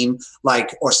dream,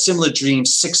 or similar dream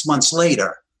 6 months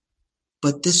later,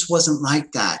 but this wasn't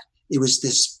like that. It was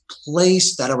this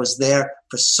place that I was there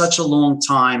for such a long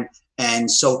time, and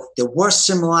so there were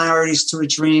similarities to a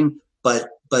dream, but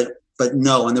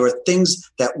no. And there were things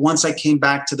that once I came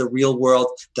back to the real world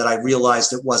that I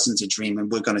realized it wasn't a dream.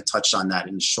 And we're going to touch on that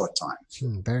in a short time.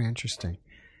 Very interesting.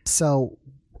 So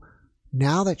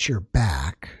now that you're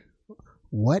back,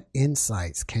 what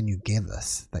insights can you give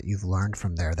us that you've learned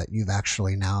from there that you've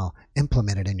actually now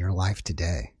implemented in your life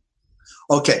today?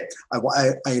 Okay. I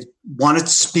wanted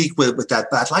to speak with that,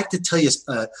 but I'd like to tell you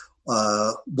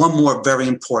one more very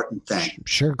important thing.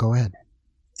 Sure. Go ahead.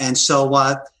 And so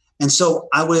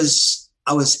I was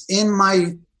in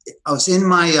my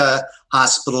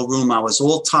hospital room. I was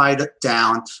all tied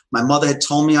down. My mother had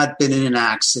told me I'd been in an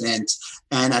accident.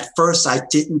 And at first I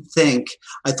didn't think,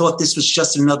 I thought this was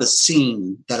just another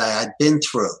scene that I had been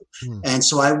through. And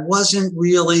so I wasn't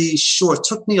really sure. It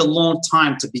took me a long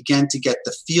time to begin to get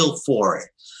the feel for it.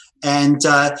 And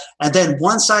then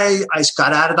once I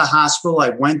got out of the hospital, I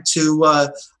went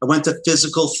to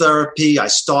physical therapy. I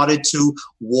started to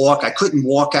walk. I couldn't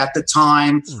walk at the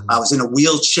time. I was in a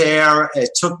wheelchair.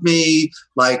 It took me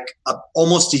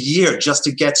almost a year just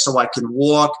to get so I can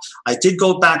walk. I did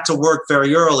go back to work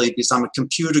very early because I'm a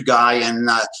computer guy, and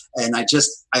I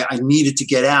needed to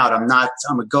get out.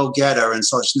 I'm a go-getter, and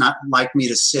so it's not like me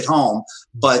to sit home.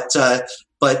 But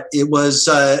it was.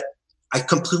 I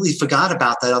completely forgot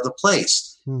about that other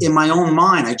place. In my own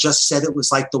mind, I just said it was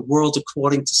like the world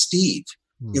according to Steve.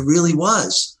 It really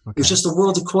was. Okay. It was just the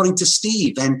world according to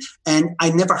Steve. And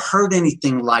I never heard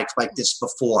anything like this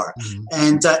before.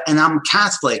 And I'm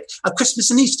Catholic, a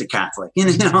Christmas and Easter Catholic,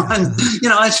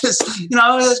 I just,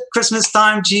 Christmas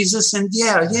time, Jesus. And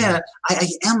I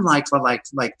am like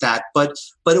that, but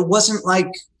it wasn't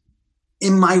like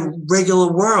in my regular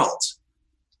world.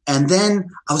 And then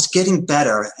I was getting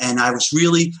better, and I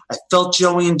felt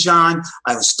Joey and John.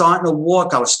 I was starting to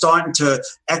walk. I was starting to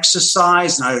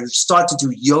exercise, and I started to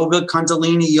do yoga,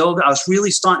 Kundalini yoga. I was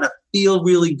really starting to feel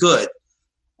really good.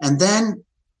 And then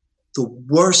the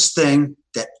worst thing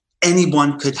that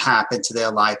anyone could happen to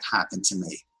their life happened to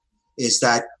me, is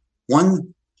that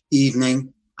one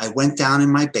evening I went down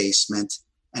in my basement,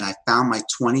 and I found my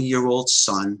 20-year-old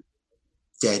son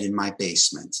dead in my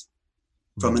basement.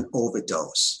 From an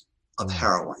overdose of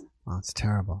heroin. Oh, it's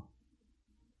terrible.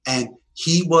 And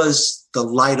he was the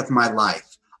light of my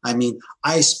life. I mean,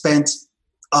 I spent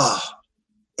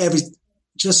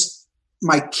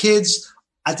my kids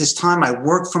at this time. I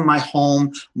worked from my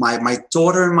home. My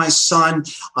daughter and my son.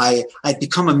 I'd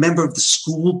become a member of the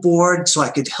school board so I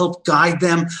could help guide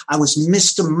them. I was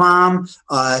Mr. Mom.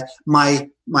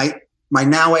 My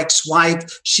now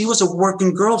ex-wife, she was a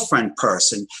working girlfriend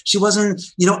person. She wasn't,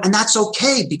 and that's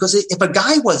okay, because if a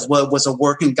guy was a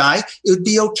working guy, it would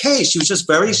be okay. She was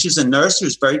she's a nurse. She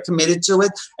was very committed to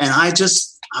it. And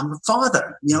I'm a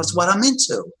father, it's what I'm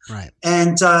into. Right.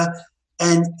 And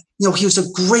he was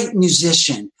a great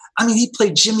musician. I mean, he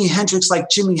played Jimi Hendrix like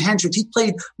Jimi Hendrix. He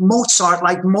played Mozart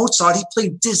like Mozart. He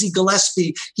played Dizzy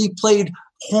Gillespie. He played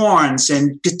horns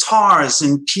and guitars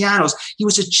and pianos. He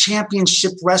was a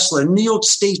championship wrestler, New York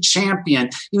State champion.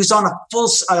 He was on a full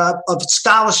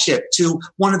scholarship to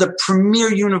one of the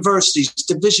premier universities,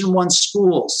 Division I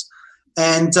schools.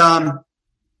 And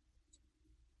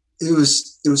it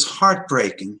was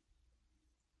heartbreaking.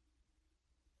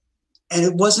 And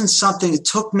it wasn't something, it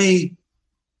took me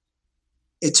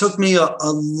a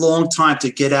long time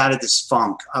to get out of this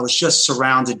funk. I was just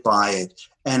surrounded by it.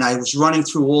 And I was running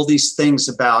through all these things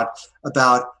about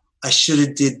I should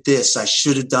have did this, I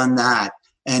should have done that.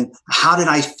 And how did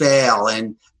I fail?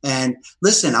 And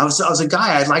listen, I was a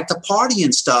guy, I liked to party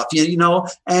and stuff, you know,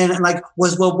 and like,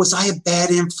 was I a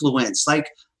bad influence? Like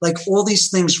all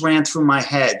these things ran through my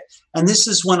head. And this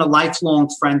is when a lifelong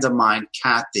friend of mine,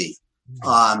 Kathy,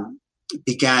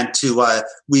 began to,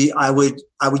 I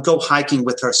would go hiking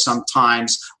with her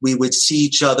sometimes. We would see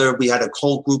each other. We had a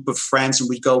whole group of friends and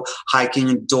we'd go hiking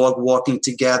and dog walking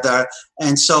together.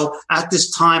 And so at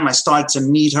this time I started to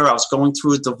meet her. I was going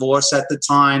through a divorce at the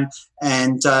time.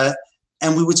 And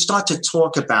we would start to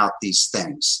talk about these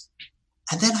things.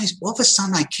 And then all of a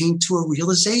sudden I came to a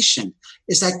realization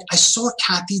is that I saw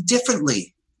Kathy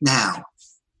differently now.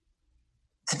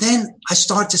 And then I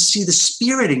started to see the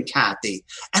spirit in Kathy.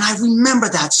 And I remember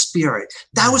that spirit.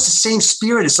 That was the same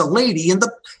spirit as a lady in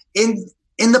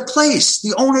the place,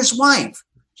 the owner's wife.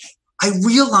 I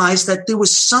realized that there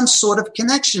was some sort of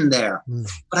connection there,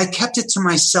 but I kept it to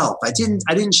myself. I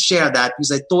didn't share that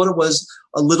because I thought it was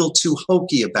a little too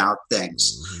hokey about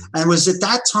things. And it was at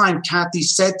that time, Kathy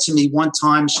said to me one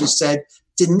time, she said,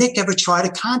 "Did Nick ever try to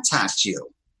contact you?"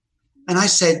 And I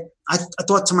said, I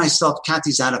thought to myself,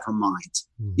 Kathy's out of her mind.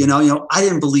 You know, I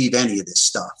didn't believe any of this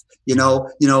stuff. You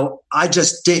know, I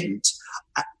just didn't.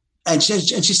 And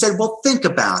she said, "Well, think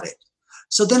about it."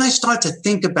 So then I started to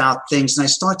think about things, and I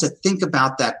started to think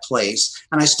about that place,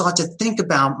 and I started to think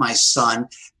about my son.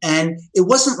 And it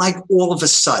wasn't like all of a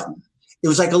sudden. It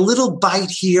was like a little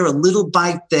bite here, a little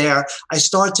bite there. I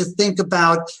started to think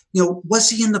about, was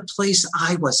he in the place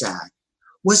I was at?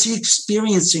 Was he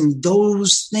experiencing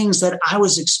those things that I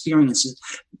was experiencing?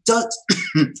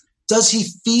 Does he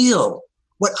feel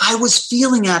what I was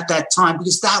feeling at that time?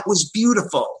 Because that was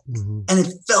beautiful. And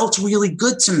it felt really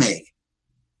good to me.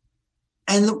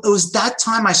 And it was that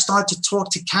time I started to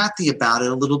talk to Kathy about it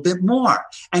a little bit more.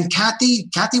 And Kathy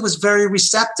was very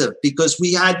receptive because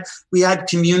we had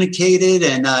communicated,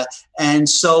 and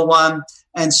so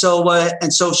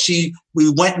we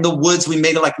went in the woods. We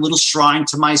made like a little shrine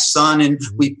to my son, and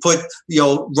we put,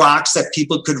 rocks that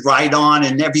people could write on.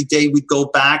 And every day we'd go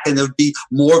back and there would be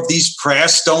more of these prayer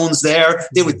stones there.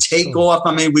 They would take off.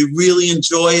 I mean, we really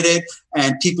enjoyed it.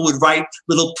 And people would write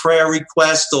little prayer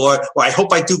requests or I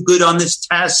hope I do good on this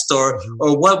test or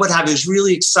what have you. It was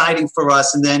really exciting for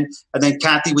us. And then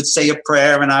Kathy would say a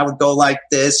prayer and I would go like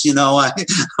this, I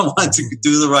wanted to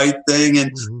do the right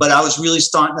thing. But I was really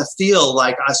starting to feel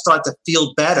like I started to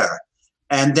feel better.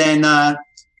 And then what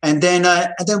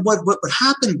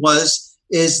happened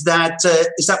is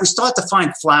that we started to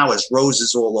find flowers,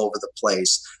 roses all over the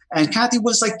place. And Kathy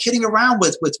was like kidding around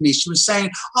with me. She was saying,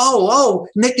 oh,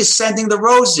 Nick is sending the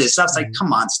roses. I was like,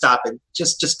 come on, stop it.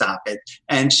 Just stop it.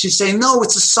 And she's saying, no,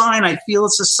 it's a sign. I feel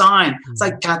it's a sign. It's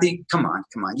like, Kathy, come on.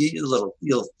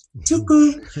 You're too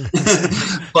good.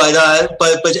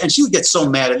 but she would get so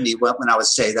mad at me when I would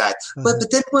say that. But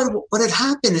then what had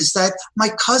happened is that my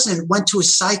cousin went to a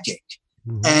psychic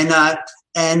and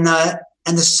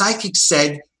the psychic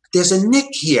said, "There's a Nick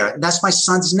here. That's my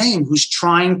son's name who's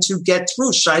trying to get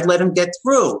through. Should I let him get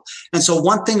through?" And so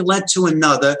one thing led to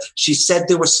another. She said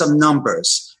there were some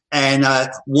numbers and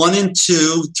 1 and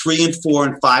 2, 3 and 4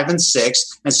 and 5 and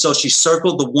 6. And so she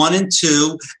circled the 1 and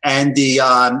 2 and the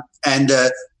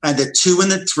 2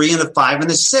 and the 3 and the 5 and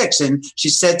the 6. And she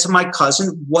said to my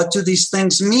cousin, "What do these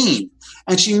things mean?"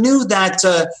 And she knew that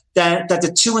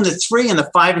the 2 and the 3 and the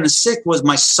 5 and the 6 was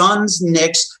my son's,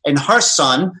 Nick's, and her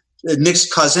son,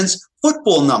 Nick's cousins'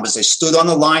 football numbers. They stood on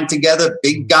the line together,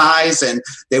 big guys, and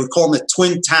they would call them the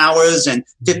Twin Towers, and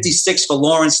 56 for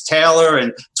Lawrence Taylor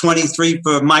and 23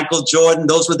 for Michael Jordan.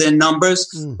 Those were their numbers.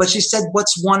 But she said,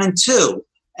 "What's 1 and 2?"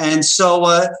 And so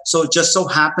it just so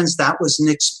happens that was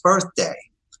Nick's birthday.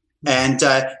 And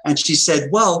she said,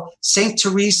 "Well, St.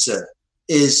 Teresa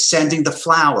is sending the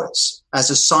flowers as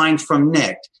a sign from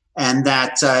Nick, and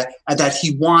that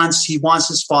he wants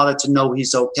his father to know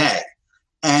he's okay."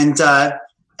 And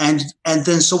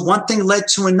then so one thing led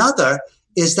to another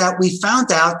is that we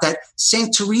found out that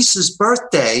St. Teresa's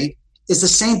birthday is the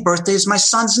same birthday as my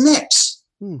son's Nick's.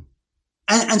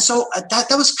 And so that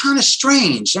was kind of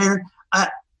strange. And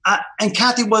and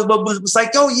Kathy was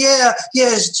like, oh, yeah,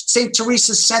 St.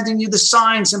 Teresa's sending you the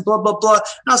signs and blah, blah, blah. And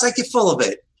I was like, you're full of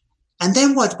it. And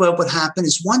then what happened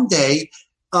is one day,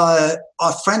 a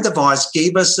friend of ours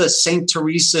gave us a St.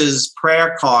 Teresa's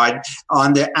prayer card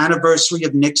on the anniversary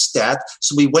of Nick's death.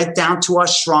 So we went down to our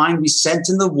shrine, we sent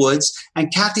in the woods,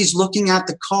 and Kathy's looking at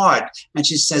the card and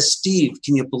she says, Steve,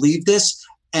 can you believe this?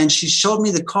 And she showed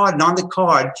me the card, and on the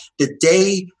card, the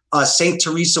day St.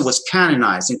 Teresa was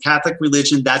canonized. In Catholic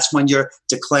religion, that's when you're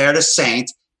declared a saint,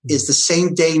 is the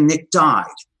same day Nick died.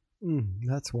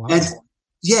 That's wild.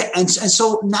 And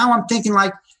so now I'm thinking,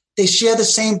 like, they share the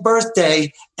same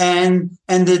birthday, and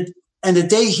the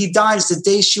day he died is the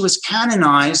day she was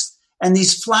canonized, and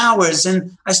these flowers.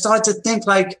 And I started to think,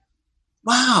 like,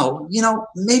 wow,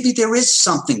 maybe there is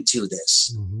something to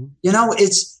this.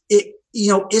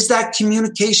 Is that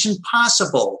communication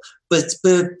possible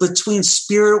between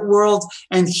spirit world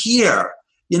and here?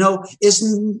 Is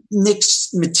Nick's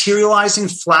materializing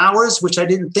flowers, which I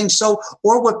didn't think so,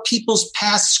 or were people's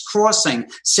paths crossing,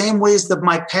 same ways that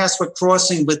my paths were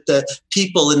crossing with the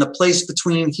people in the place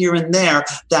between here and there,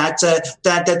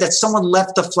 that someone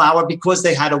left a flower because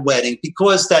they had a wedding,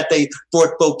 because that they bought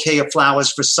a bouquet of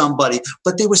flowers for somebody,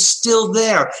 but they were still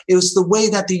there. It was the way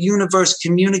that the universe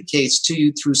communicates to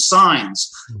you through signs.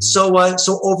 So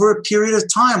over a period of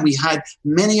time, we had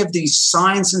many of these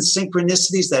signs and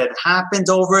synchronicities that had happened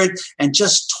over it, and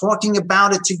just talking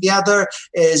about it together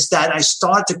is that I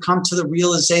start to come to the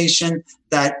realization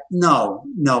that no,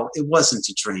 it wasn't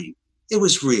a dream. It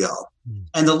was real.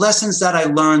 And the lessons that I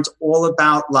learned all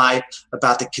about life,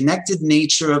 about the connected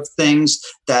nature of things,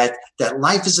 that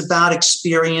life is about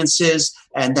experiences,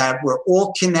 and that we're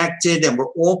all connected and we're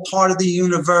all part of the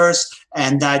universe,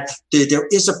 and that there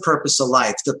is a purpose of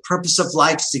life. The purpose of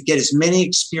life is to get as many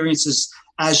experiences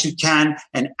as you can.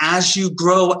 And as you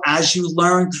grow, as you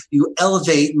learn, you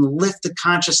elevate and lift the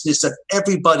consciousness of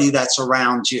everybody that's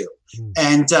around you.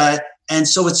 And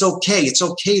so it's okay. It's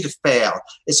okay to fail.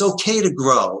 It's okay to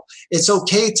grow. It's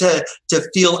okay to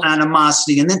feel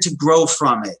animosity and then to grow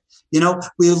from it.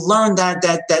 We learn that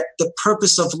the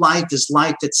purpose of life is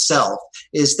life itself,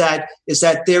 is that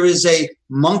there is a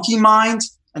monkey mind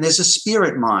and there's a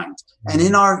spirit mind. And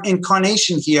in our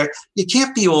incarnation here, you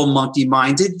can't be all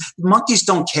monkey-minded. Monkeys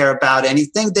don't care about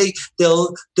anything.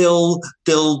 They'll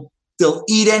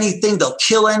eat anything. They'll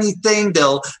kill anything.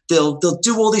 They'll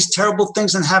do all these terrible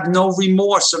things and have no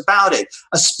remorse about it.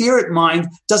 A spirit mind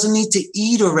doesn't need to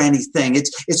eat or anything.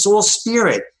 It's all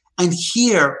spirit. And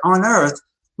here on earth,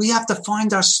 we have to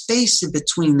find our space in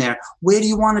between there. Where do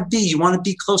you want to be? You want to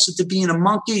be closer to being a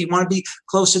monkey? You want to be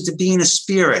closer to being a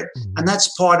spirit? And that's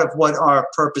part of what our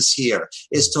purpose here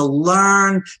is, to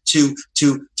learn to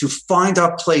find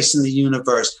our place in the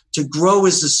universe, to grow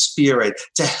as a spirit,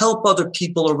 to help other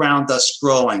people around us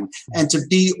growing, and to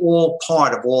be all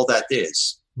part of all that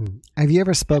is. Have you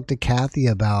ever spoke to Kathy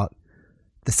about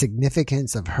the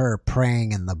significance of her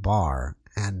praying in the bar?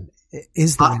 And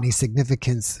is there any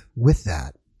significance with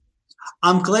that?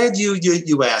 I'm glad you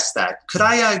asked that. Could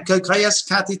I ask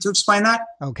Kathy to explain that?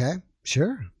 Okay,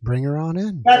 sure. Bring her on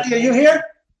in. Kathy, are you here?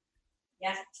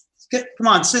 Yes. Come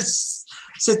on,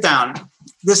 sit down.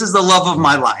 This is the love of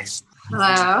my life.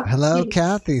 Hello. Hello,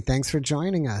 Kathy. Thanks for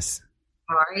joining us.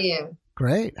 How are you?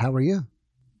 Great. How are you?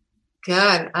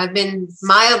 Good. I've been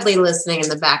mildly listening in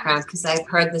the background because I've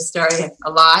heard the story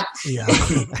a lot. Yeah.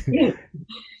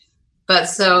 But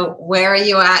so where are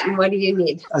you at and what do you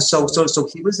need? So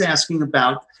he was asking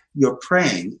about your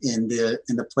praying in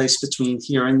the place between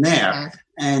here and there,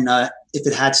 and if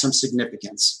it had some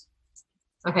significance.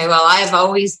 Okay, well, I've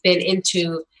always been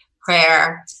into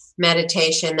prayer,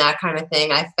 meditation, that kind of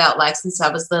thing. I felt like since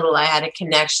I was little, I had a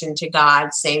connection to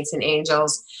God, saints and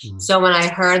angels. So when I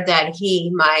heard that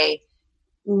my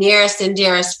nearest and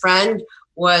dearest friend,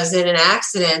 was in an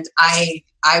accident, I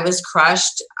was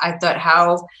crushed. I thought,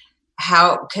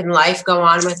 how can life go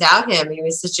on without him? He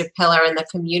was such a pillar in the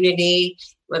community.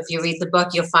 If you read the book,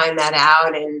 you'll find that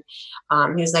out. And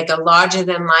he was like a larger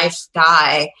than life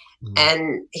guy.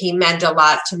 And he meant a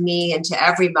lot to me and to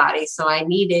everybody. So I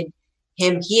needed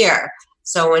him here.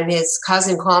 So when his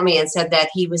cousin called me and said that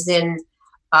he was in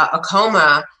a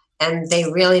coma and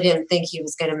they really didn't think he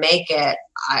was going to make it,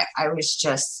 I was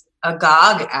just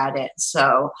agog at it.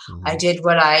 So I did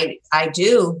what I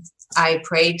do. I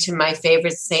prayed to my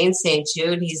favorite saint, St.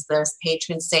 Jude. He's the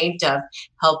patron saint of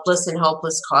helpless and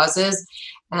hopeless causes.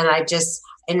 And I just,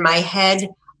 in my head,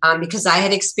 because I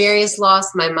had experienced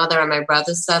loss, my mother and my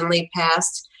brother suddenly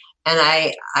passed, and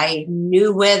I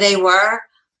knew where they were.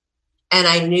 And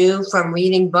I knew from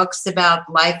reading books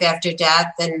about life after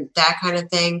death and that kind of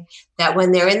thing, that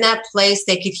when they're in that place,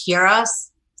 they could hear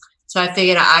us. So I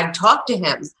figured I'd talk to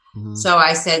him. Mm-hmm. So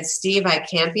I said, Steve, I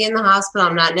can't be in the hospital.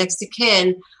 I'm not next to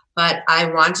kin, but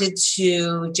I wanted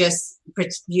to just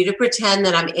you to pretend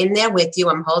that I'm in there with you.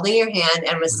 I'm holding your hand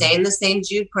and we're saying the St.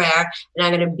 Jude prayer. And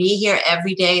I'm going to be here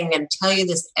every day. And I'm going to tell you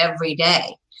this every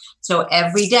day. So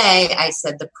every day I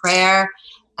said the prayer.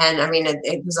 And I mean,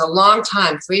 it was a long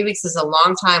time. 3 weeks is a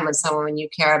long time when someone you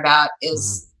care about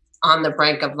is on the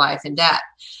brink of life and death.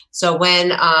 So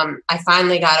when I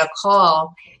finally got a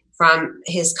call from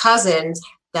his cousin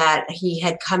that he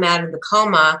had come out of the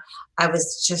coma, I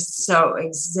was just so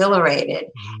exhilarated.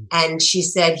 And she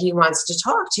said, he wants to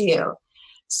talk to you.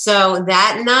 So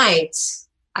that night,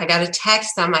 I got a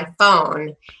text on my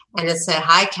phone and it said,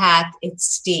 hi, Kath, it's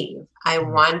Steve. I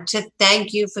want to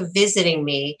thank you for visiting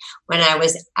me when I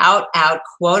was out,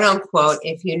 quote unquote,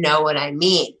 if you know what I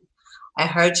mean. I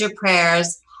heard your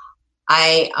prayers.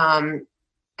 I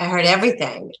heard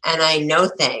everything and I know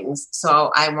things.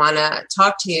 So I want to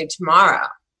talk to you tomorrow.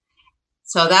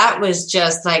 So that was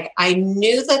just like, I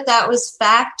knew that was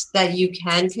fact, that you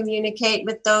can communicate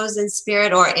with those in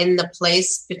spirit or in the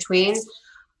place between.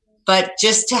 But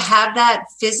just to have that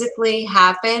physically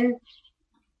happen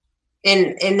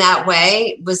in that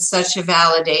way was such a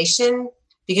validation,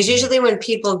 because usually when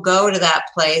people go to that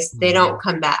place, they don't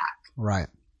come back. Right.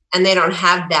 And they don't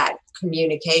have that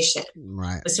communication.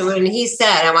 Right. So when he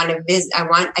said,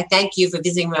 I thank you for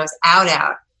visiting when I was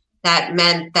out, that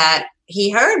meant that he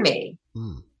heard me.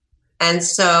 And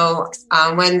so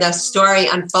when the story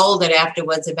unfolded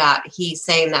afterwards about he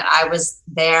saying that I was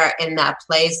there in that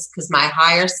place because my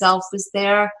higher self was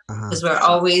there, because we're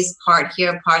always part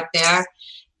here, part there,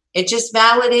 it just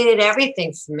validated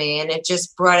everything for me. And it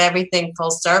just brought everything full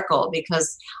circle,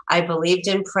 because I believed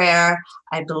in prayer.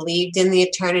 I believed in the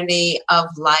eternity of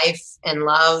life and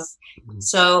love.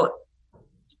 So,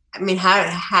 I mean, how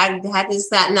does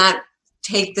that not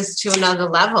take this to another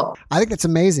level? I think that's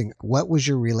amazing. What was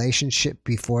your relationship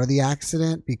before the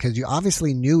accident? Because you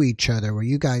obviously knew each other. Were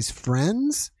you guys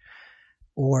friends?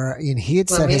 Or he had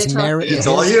said his marriage. It's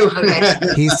all you. Okay.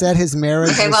 He said his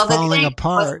marriage was falling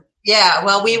apart. Yeah,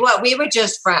 well, we were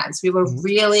just friends. We were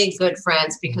really good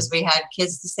friends because we had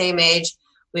kids the same age.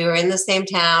 We were in the same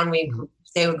town.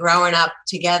 They were growing up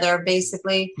together,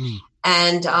 basically,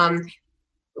 and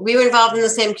we were involved in the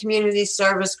same community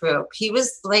service group. He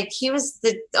worked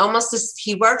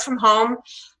from home,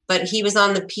 but he was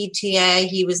on the PTA.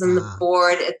 He was on the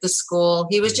board at the school.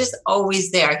 He was just always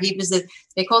there.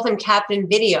 They called him Captain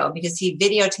Video because he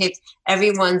videotaped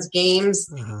everyone's games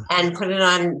and put it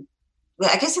on.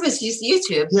 I guess it was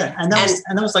YouTube. Yeah, and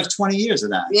that was like 20 years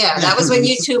of that. Yeah, that was when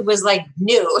YouTube was like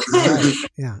new.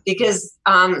 Yeah. Because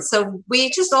so we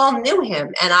just all knew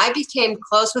him, and I became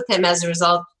close with him as a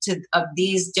result of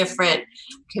these different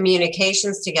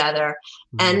communications together.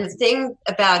 And the thing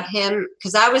about him,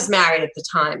 because I was married at the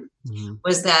time,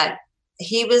 was that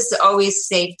he was always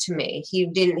safe to me. He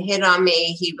didn't hit on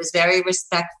me. He was very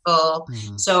respectful.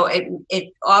 So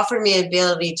it offered me the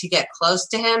ability to get close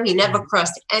to him. He never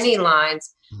crossed any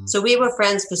lines. So we were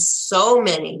friends for so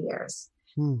many years.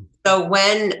 So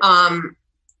when,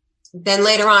 then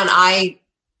later on, I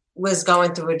was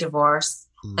going through a divorce,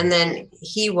 and then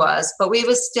he was, but we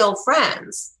were still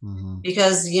friends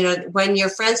because, when you're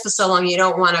friends for so long, you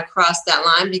don't want to cross that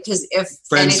line, because if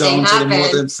friend anything zones happens, are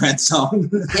more than friend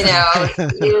zone.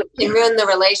 you can ruin the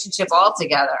relationship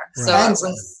altogether. Right.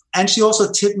 So and she also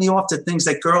tipped me off to things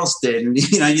that girls did, and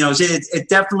it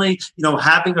definitely,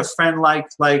 having a friend like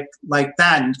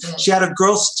that. And she had a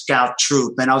Girl Scout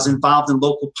troop, and I was involved in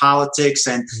local politics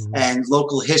and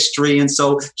local history, and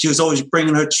so she was always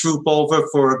bringing her troop over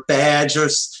for a badge or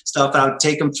stuff. I would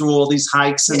take them through all these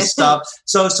hikes and stuff.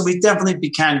 So we definitely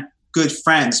became good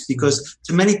friends, because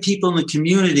to many people in the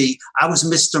community, I was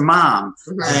Mr. Mom,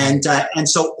 and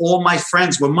so all my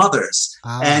friends were mothers,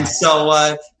 and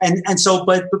so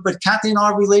but Kathy and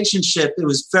our relationship, it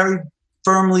was very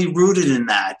firmly rooted in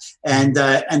that, and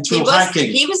through hiking.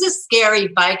 He was a scary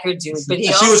biker dude, but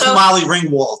she was Molly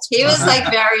Ringwald. He was like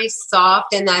very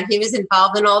soft, and that he was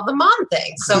involved in all the mom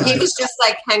things. So he was just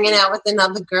like hanging out with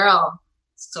another girl,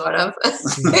 sort of.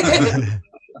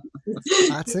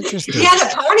 That's interesting. He had a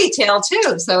ponytail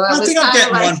too, so I think I'm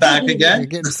getting one back again.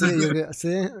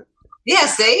 See? Yeah,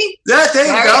 see? Yeah, there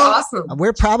you go. Awesome.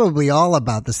 We're probably all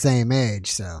about the same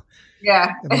age, so.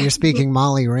 Yeah. I mean, you're speaking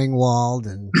Molly Ringwald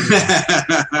and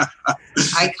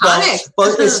iconic.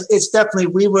 But it's definitely,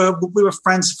 we were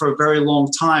friends for a very long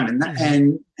time,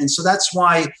 and so that's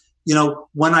why,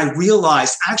 when I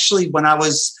realized, actually, when I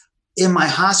was in my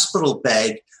hospital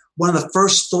bed, one of the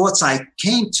first thoughts I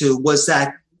came to was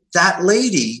that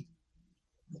lady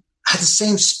had the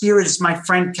same spirit as my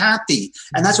friend Kathy.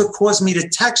 And that's what caused me to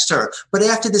text her. But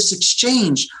after this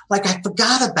exchange, like I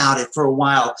forgot about it for a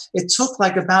while. It took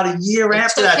like about a year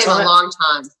after that. It took him a long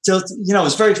time. So, it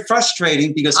was very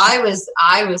frustrating because I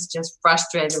was just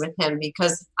frustrated with him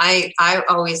because I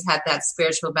always had that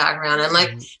spiritual background. And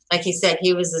like he said,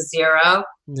 he was a zero.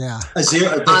 Yeah. A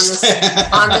zero.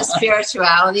 on the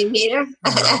spirituality meter.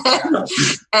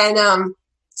 And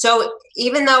so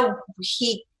even though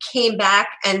he came back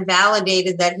and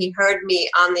validated that he heard me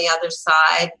on the other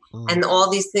side and all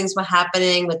these things were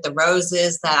happening with the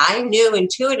roses that I knew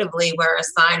intuitively were a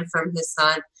sign from his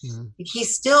son, he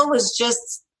still was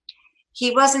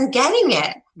he wasn't getting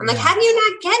it. I'm like, how do you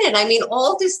not get it? I mean,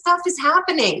 all this stuff is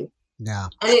happening. Yeah.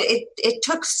 And it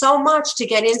took so much to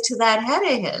get into that head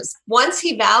of his. Once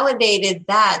he validated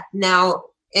that, now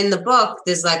in the book,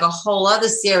 there's like a whole other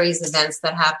series of events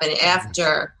that happen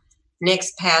after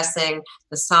Nick's passing,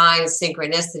 the signs,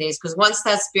 synchronicities, because once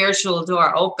that spiritual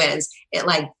door opens, it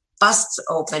like busts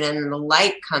open and the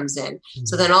light comes in.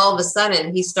 So then all of a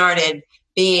sudden he started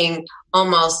being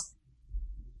almost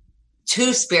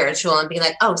too spiritual and being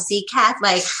like, oh, see, Kat,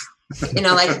 like,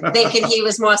 like thinking he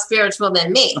was more spiritual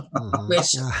than me,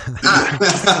 which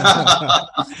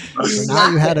So now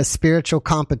you had a spiritual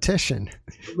competition.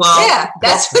 Well, yeah,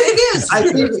 that's what it is. I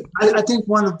think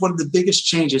one of the biggest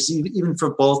changes, even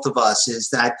for both of us, is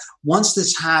that once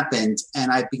this happened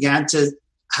and I began to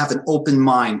have an open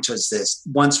mind towards this,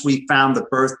 once we found the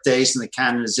birthdays and the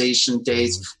canonization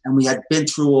dates and we had been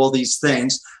through all these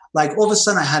things, like all of a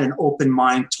sudden I had an open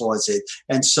mind towards it.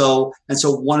 And so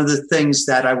one of the things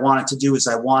that I wanted to do is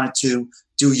I wanted to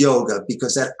do yoga,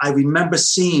 because I remember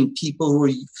seeing people who were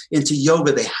into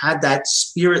yoga, they had that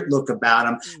spirit look about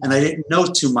them, and I didn't know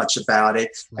too much about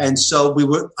it. And so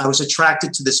I was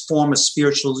attracted to this form of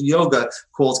spiritual yoga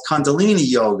called Kundalini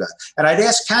yoga. And I'd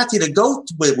asked Kathy to go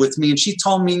with me, and she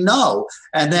told me no.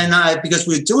 And then because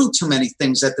we were doing too many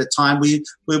things at the time, we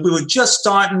were just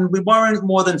starting, we weren't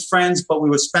more than friends, but we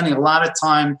were spending a lot of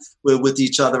time with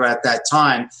each other at that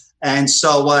time. And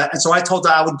so I told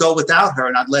her I would go without her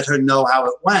and I'd let her know how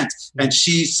it went. And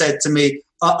she said to me,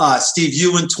 Steve,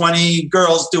 you and 20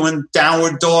 girls doing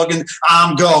downward dog, and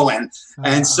I'm going.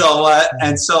 And so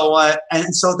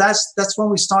that's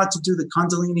when we started to do the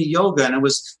Kundalini yoga. And it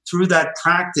was through that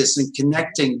practice and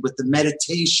connecting with the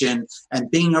meditation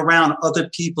and being around other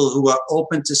people who are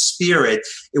open to spirit.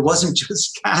 It wasn't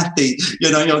just Kathy,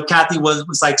 Kathy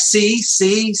was like, see,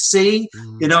 there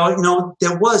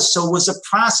was. So it was a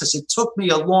process. It took me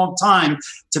a long time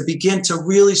to begin to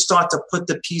really start to put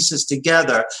the pieces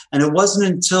together. And it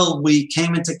wasn't until we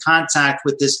came into contact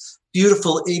with this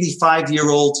beautiful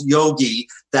 85-year-old yogi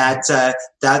that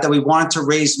we wanted to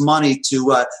raise money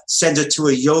to send her to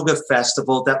a yoga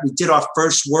festival, that we did our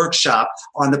first workshop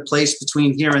on the place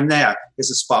between here and there.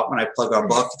 Here's a spot when I plug our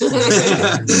book.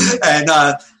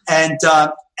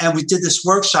 And we did this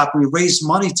workshop and we raised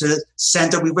money to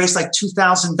send her. We raised like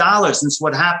 $2,000. And so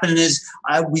what happened is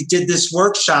we did this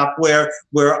workshop where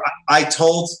I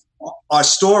told our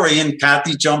story and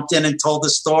Kathy jumped in and told the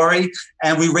story,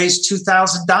 and we raised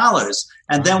 $2,000.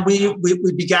 And then we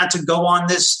began to go on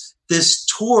this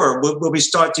tour where we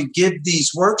start to give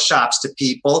these workshops to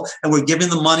people, and we're giving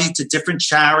the money to different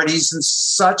charities and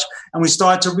such. And we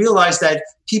started to realize that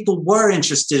people were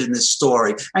interested in this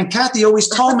story. And Kathy always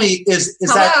told me is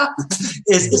that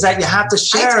you have to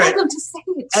share it. I told them to say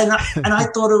it. And I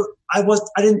thought I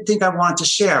didn't think I wanted to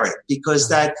share it, because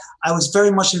that I was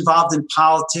very much involved in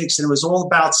politics, and it was all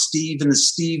about Steve and the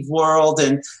Steve world.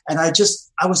 And I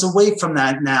was away from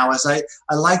that now, as I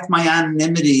liked my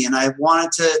anonymity, and I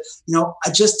wanted to,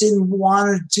 I just didn't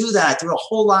want to do that. There were a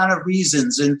whole lot of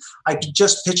reasons. And I could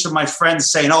just picture my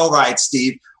friends saying, all right,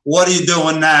 Steve, what are you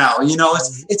doing now?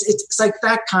 It's like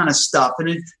that kind of stuff. And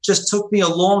it just took me a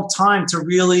long time to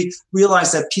really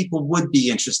realize that people would be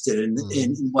interested in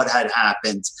what had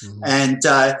happened. And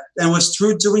it was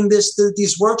through doing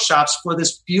these workshops for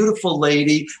this beautiful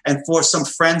lady and for some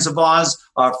friends of ours,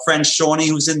 our friend Shawnee,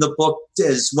 who's in the book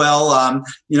as well.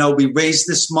 We raised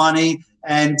this money.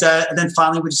 And then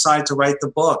finally we decided to write the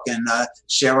book and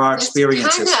share our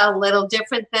experiences. It's kind of a little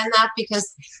different than that,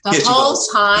 because the whole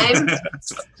time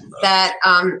that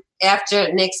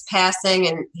after Nick's passing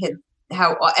and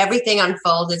how everything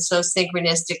unfolded so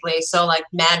synchronistically, so like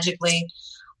magically,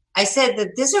 I said that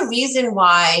there's a reason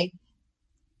why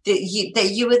that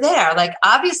you were there. Like,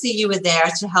 obviously you were there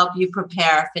to help you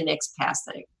prepare for Nick's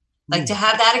passing. Like, to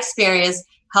have that experience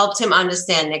helped him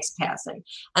understand Nick's passing.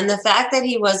 And the fact that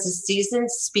he was a seasoned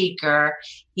speaker,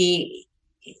 he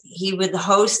would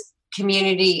host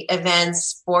community events,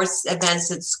 sports events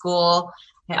at school.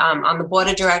 on the board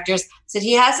of directors, said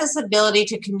he has this ability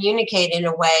to communicate in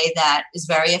a way that is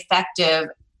very effective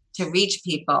to reach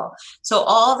people. So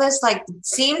all this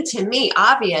seemed to me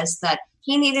obvious that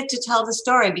he needed to tell the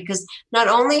story, because not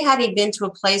only had he been to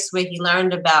a place where he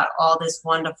learned about all this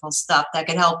wonderful stuff that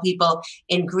could help people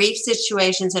in grief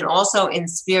situations and also in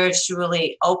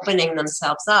spiritually opening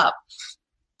themselves up,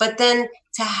 but then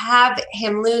to have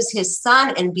him lose his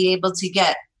son and be able to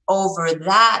get over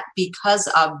that because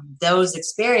of those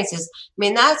experiences, I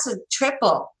mean, that's a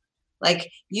triple.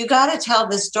 You got to tell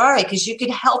this story because you could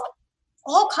help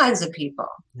all kinds of people.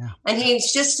 Yeah. And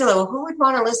he's just who would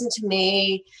want to listen to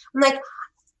me? I'm like,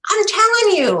 I'm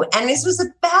telling you. And this was a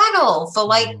battle for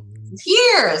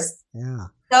years. Yeah.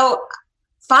 So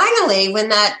finally, when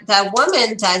that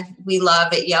woman that we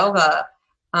love at yoga,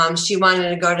 she wanted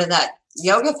to go to that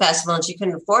yoga festival and she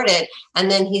couldn't afford it. And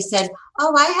then he said,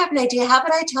 oh, I have an idea. How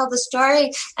about I tell the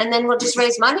story and then we'll just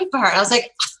raise money for her? And I was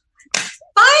like,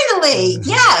 finally,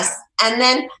 yes. And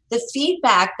then the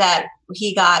feedback that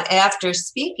he got after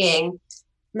speaking,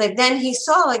 then he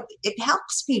saw it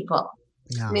helps people.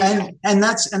 Yeah. I mean, and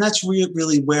that's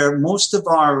really where most of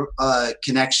our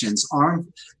connections are.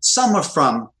 Some are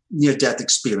from near-death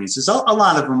experiences. A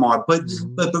lot of them are, but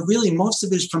really most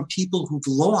of it is from people who've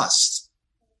lost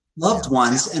loved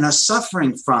ones and are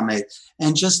suffering from it.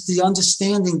 And just the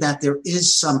understanding that there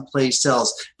is someplace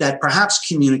else, that perhaps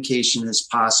communication is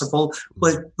possible,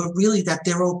 but really that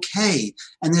they're okay.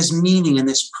 And there's meaning and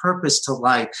there's purpose to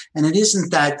life. And it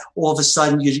isn't that all of a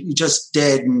sudden you're just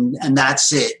dead and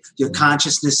that's it. Your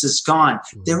consciousness is gone.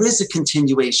 There is a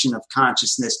continuation of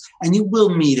consciousness, and you will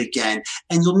meet again.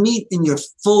 And you'll meet in your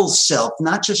full self,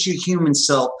 not just your human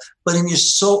self, but in your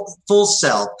soul, full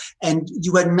self. And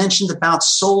you had mentioned about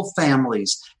soul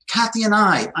families. Kathy and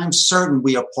I'm certain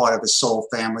we are part of a soul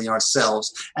family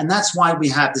ourselves. And that's why we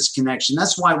have this connection.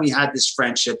 That's why we had this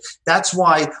friendship. That's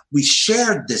why we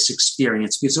shared this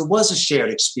experience, because it was a shared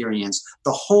experience,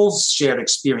 the whole shared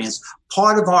experience.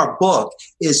 Part of our book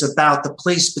is about the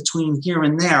place between here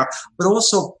and there, but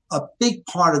also a big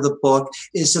part of the book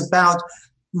is about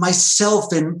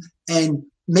myself and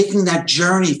making that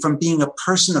journey from being a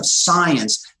person of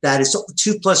science, that is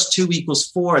 2 + 2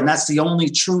 = 4, and that's the only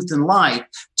truth in life,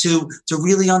 to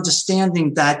really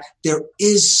understanding that there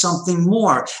is something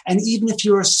more. And even if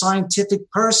you're a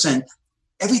scientific person,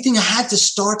 everything had to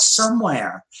start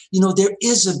somewhere. There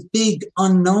is a big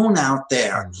unknown out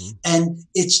there, and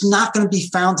it's not going to be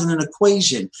found in an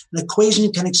equation. An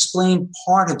equation can explain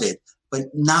part of it, but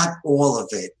not all of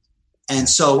it. And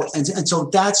so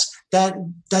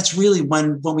that's really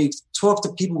when we talk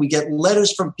to people, we get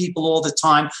letters from people all the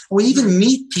time. We even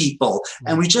meet people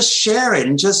and we just share it,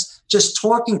 and just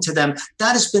talking to them.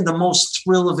 That has been the most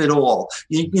thrill of it all,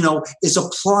 is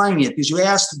applying it, because you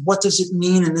asked, what does it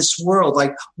mean in this world?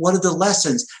 What are the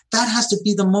lessons? That has to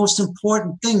be the most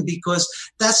important thing, because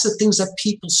that's the things that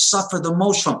people suffer the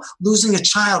most from. Losing a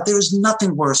child, there is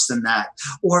nothing worse than that.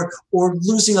 Or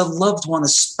losing a loved one, a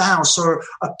spouse, or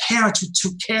a parent who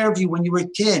took care of you when you were a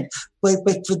kid. But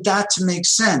for that to make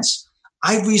sense,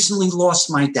 I recently lost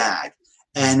my dad,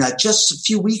 and just a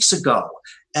few weeks ago,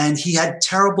 and he had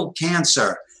terrible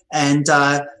cancer, and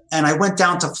I went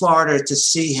down to Florida to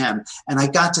see him, and I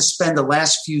got to spend the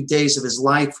last few days of his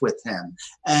life with him,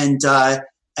 and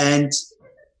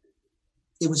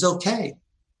it was okay.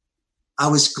 I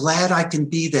was glad I can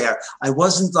be there. I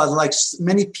wasn't like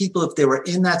many people, if they were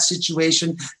in that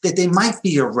situation, that they might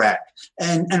be a wreck,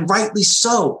 and rightly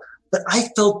so. But I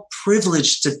felt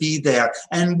privileged to be there.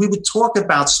 And we would talk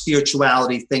about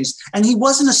spirituality things. And he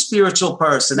wasn't a spiritual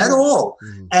person at all.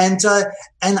 And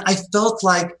I felt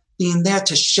like being there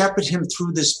to shepherd him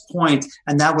through this point,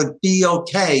 and that would be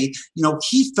okay.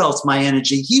 He felt my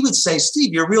energy. He would say,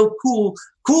 Steve, you're real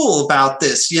cool about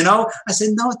this, I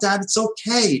said, no, Dad, it's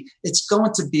okay. It's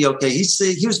going to be okay.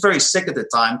 He was very sick at the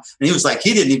time, and he was like,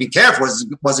 he didn't even care if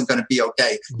it wasn't going to be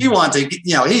okay. He wanted to,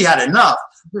 he had enough.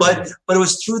 But it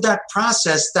was through that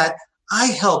process that I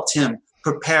helped him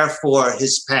prepare for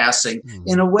his passing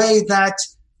in a way that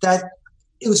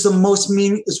it was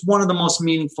it's one of the most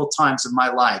meaningful times of my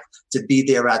life to be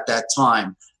there at that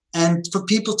time. And for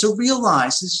people to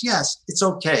realize is, yes, it's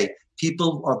okay.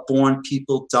 People are born,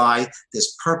 people die.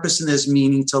 There's purpose and there's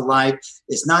meaning to life.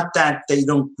 It's not that they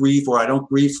don't grieve, or I don't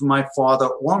grieve for my father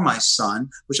or my son,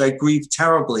 which I grieve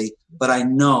terribly, but I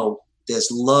know there's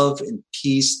love and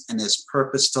peace and there's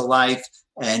purpose to life.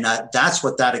 And that's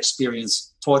what that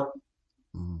experience taught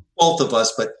both of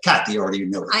us, but Kathy already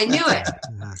knew it. I knew it.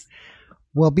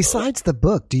 Well, besides the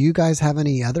book, do you guys have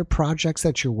any other projects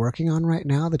that you're working on right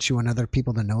now that you want other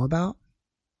people to know about?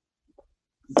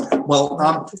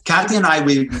 Well, Kathy and I,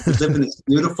 we live in this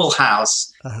beautiful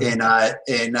house in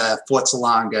Fort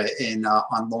Salonga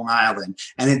on Long Island,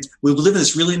 and we live in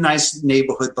this really nice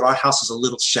neighborhood. But our house is a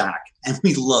little shack, and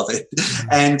we love it.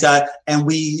 And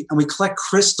we collect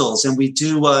crystals, and we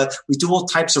do all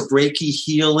types of Reiki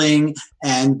healing,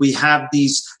 and we have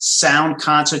these sound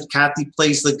concerts. Kathy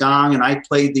plays the gong, and I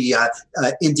play the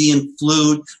Indian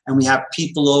flute, and we have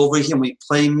people over here, and we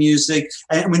play music,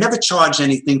 and we never charge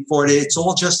anything for it. It's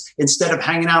all just, instead of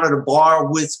hanging out at a bar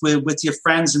with your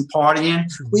friends and partying,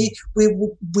 we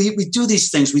do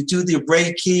these things. We do the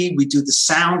Reiki, we do the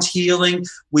sound healing.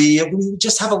 We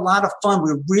just have a lot of fun.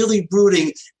 We're really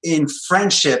rooting in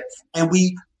friendship, and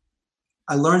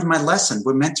I learned my lesson.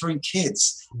 We're mentoring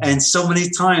kids, and so many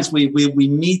times we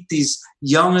meet these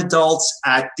young adults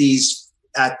at these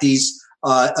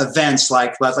events,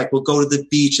 like we'll go to the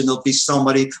beach and there'll be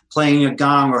somebody playing a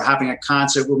gong or having a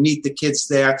concert. We'll meet the kids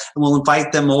there, and we'll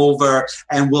invite them over,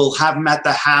 and we'll have them at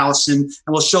the house, and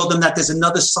we'll show them that there's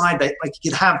another side, that like you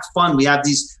can have fun. We have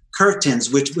these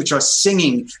curtains which are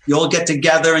singing. You all get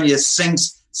together and you sing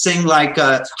like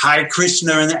Hare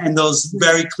Krishna and those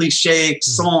very cliche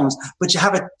songs, but you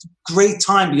have a great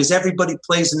time because everybody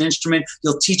plays an instrument.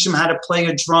 You'll teach them how to play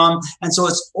a drum, and so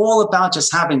it's all about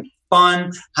just having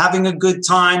fun, having a good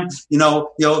time. You know,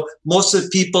 most of the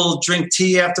people drink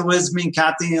tea afterwards. Me and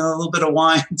Kathy, a little bit of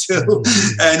wine too,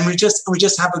 and we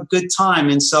just have a good time.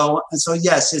 And so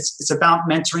yes, it's about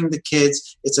mentoring the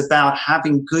kids. It's about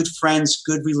having good friends,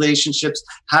 good relationships,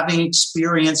 having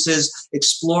experiences,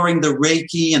 exploring the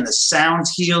Reiki and the sound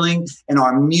healing and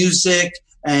our music,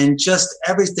 and just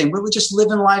everything. We're just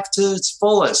living life to its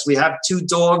fullest. We have 2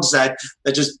 dogs that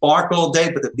just bark all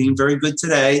day, but they're being very good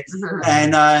today.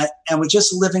 And we're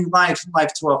just living life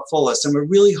to our fullest. And we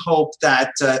really hope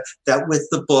that with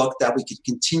the book that we could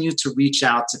continue to reach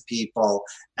out to people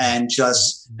and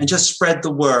just spread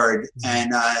the word,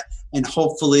 and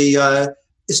hopefully,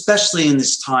 especially in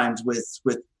these times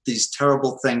with these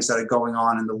terrible things that are going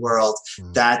on in the world,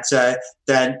 that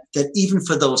even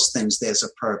for those things, there's a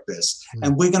purpose.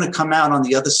 And we're going to come out on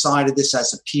the other side of this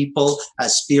as a people,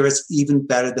 as spirits, even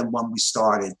better than when we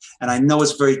started. And I know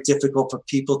it's very difficult for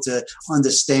people to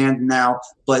understand now,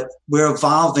 but we're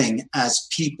evolving as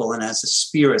people and as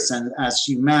spirits and as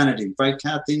humanity. Right,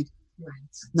 Kathy? Right.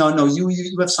 No, you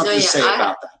have something to say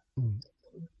about that.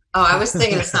 Oh, I was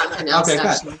thinking of something else. Okay,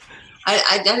 actually.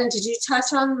 Did you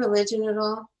touch on religion at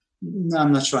all? No,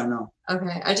 I'm not sure I know.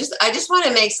 Okay. I just want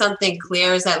to make something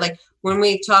clear, is that like when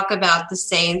we talk about the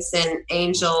saints and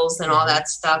angels and all that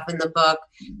stuff in the book,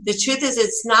 the truth is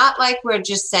it's not like we're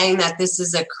just saying that this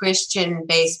is a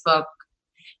Christian-based book.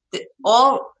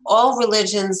 All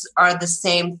religions are the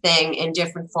same thing in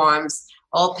different forms,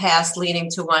 all paths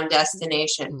leading to one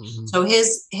destination. So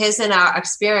his and our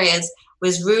experience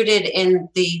was rooted in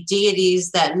the deities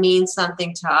that mean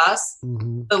something to us.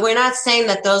 But we're not saying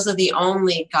that those are the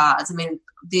only gods. I mean,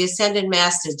 the Ascended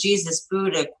Masters, Jesus,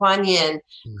 Buddha, Kuan Yin,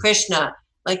 Krishna,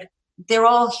 like they're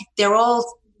all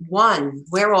one.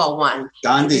 We're all one.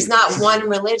 Gandhi. There's not one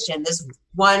religion. There's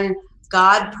one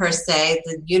God per se,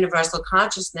 the universal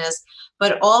consciousness.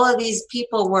 But all of these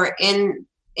people were in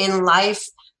life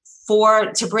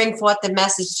to bring forth the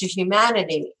message to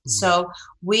humanity. So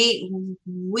we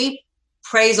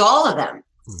praise all of them.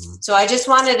 So I just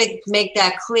wanted to make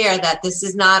that clear, that this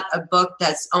is not a book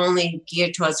that's only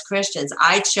geared towards Christians.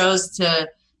 I chose to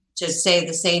say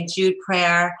the St. Jude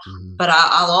prayer, but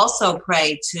I'll also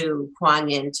pray to Kuan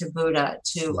Yin, to Buddha,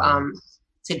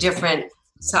 to different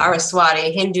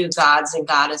Saraswati, Hindu gods and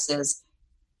goddesses.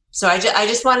 So I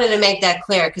just wanted to make that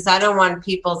clear, because I don't want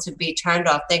people to be turned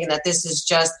off thinking that this is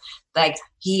just like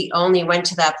he only went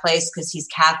to that place because he's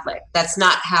Catholic. That's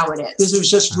not how it is. This was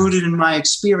just rooted in my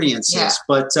experiences.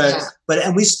 But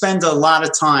we spend a lot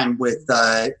of time with,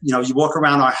 you walk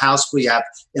around our house, we have,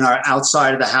 in our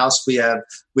outside of the house, we have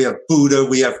Buddha,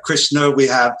 we have Krishna, we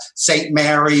have Saint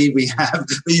Mary, we have,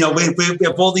 we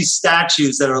have all these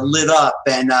statues that are lit up.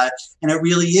 And it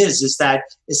really is that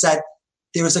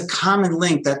there is a common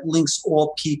link that links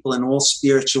all people and all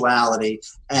spirituality.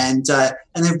 And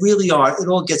they really are, it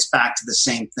all gets back to the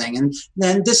same thing. And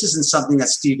then this isn't something that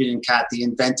Stephen and Kathy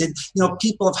invented.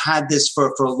 People have had this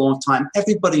for a long time.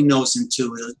 Everybody knows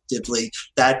intuitively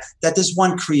that there's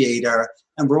one creator,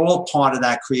 and we're all part of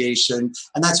that creation.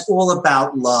 And that's all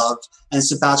about love. And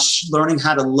it's about learning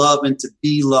how to love and to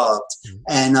be loved.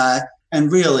 And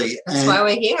really, that's why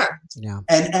we're here. Yeah.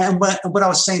 And what I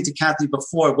was saying to Kathy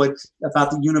before,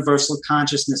 about the universal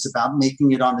consciousness, about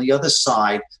making it on the other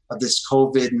side of this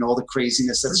COVID and all the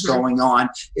craziness that's going on,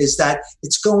 is that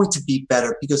it's going to be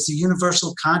better because the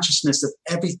universal consciousness of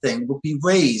everything will be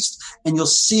raised, and you'll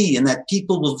see, and that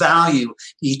people will value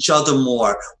each other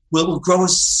more. We'll grow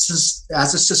as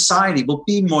a society. We'll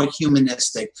be more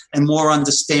humanistic and more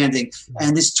understanding.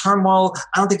 And this turmoil,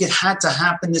 I don't think it had to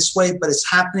happen this way, but it's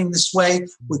happening this way.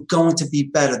 We're going to be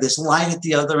better. There's light at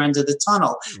the other end of the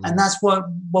tunnel. And that's what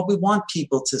we want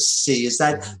people to see, is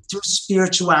that through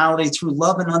spirituality, through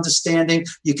love and understanding,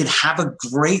 you can have a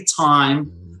great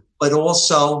time, but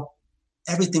also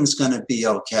everything's going to be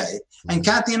okay. And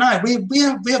Kathy and I, we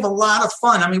have a lot of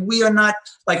fun. I mean, we are not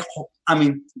like,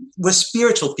 we're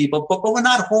spiritual people, but we're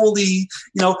not holy.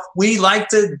 We like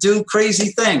to do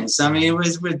crazy things. I mean,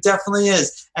 it definitely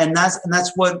is. And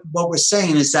that's what we're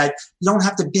saying, is that you don't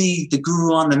have to be the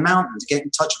guru on the mountain to get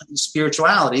in touch with your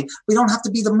spirituality. We don't have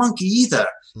to be the monkey either.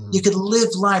 You could live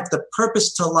life. The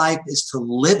purpose to life is to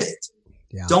live it.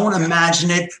 Yeah. Don't imagine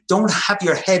it. Don't have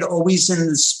your head always in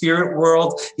the spirit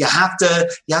world. You have to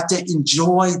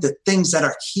enjoy the things that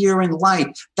are here in life.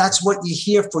 That's what you're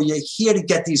here for. You're here to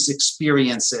get these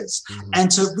experiences.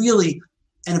 And to really,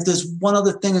 and if there's one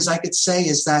other thing as I could say,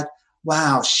 is that,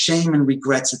 wow, shame and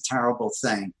regret's a terrible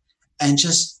thing. And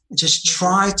just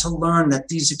try to learn that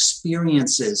these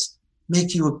experiences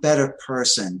make you a better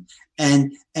person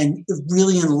and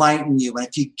really enlighten you. And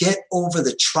if you get over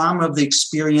the trauma of the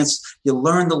experience, you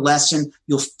learn the lesson,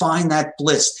 you'll find that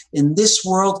bliss in this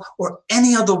world or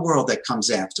any other world that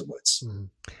comes afterwards.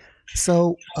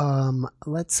 So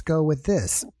let's go with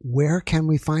this. Where can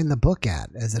we find the book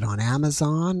at? Is it on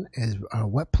Amazon?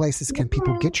 What places can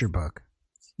people get your book?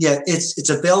 Yeah, it's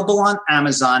available on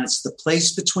Amazon. It's The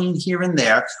Place Between Here and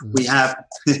There. We have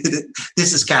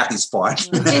this is Kathy's part,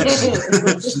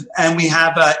 and we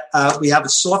have a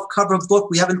soft cover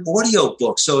book. We have an audio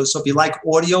book. So if you like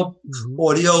audio,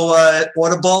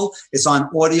 Audible, it's on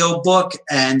audio book,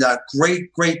 and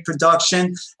great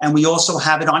production. And we also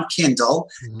have it on Kindle,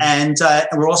 and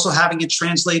we're also having it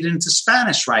translated into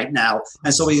Spanish right now.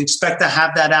 And so we expect to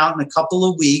have that out in a couple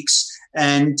of weeks.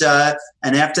 And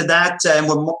after that,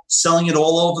 we're selling it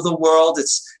all over the world.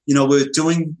 It's, we're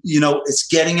doing, it's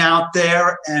getting out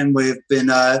there, and we've been,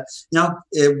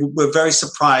 we're very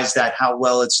surprised at how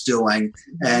well it's doing.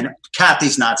 And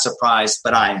Kathy's not surprised,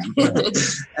 but I am.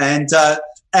 And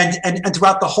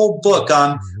throughout the whole book,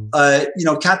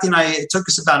 Kathy and I, it took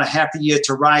us about a half a year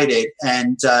to write it.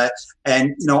 And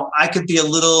I could be a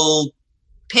little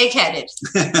pig-headed.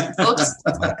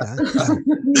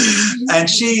 And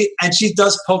she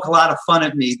does poke a lot of fun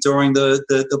at me during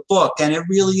the book, and it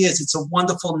really is. It's a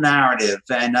wonderful narrative,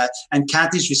 and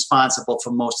Kathy's responsible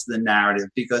for most of the narrative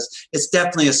because it's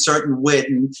definitely a certain wit,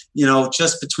 and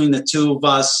just between the two of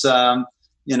us,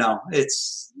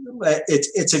 it's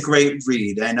a great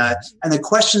read, and the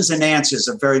questions and answers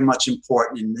are very much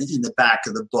important in the back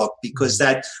of the book, because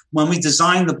that when we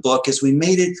designed the book, as we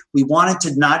made it, we wanted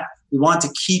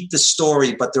to keep the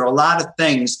story, but there are a lot of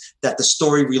things that the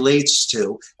story relates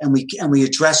to, and we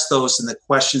address those in the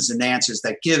questions and answers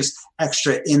that gives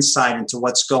extra insight into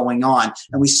what's going on.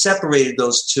 And we separated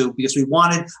those two because we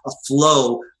wanted a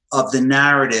flow of the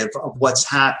narrative of what's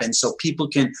happened, so people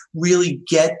can really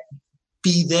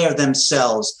be there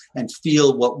themselves and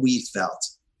feel what we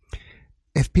felt.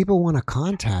 If people want to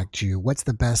contact you, what's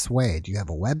the best way? Do you have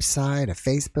a website, a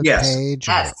Facebook page,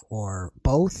 or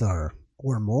both, or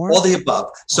more? All the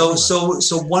above. So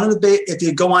one of the if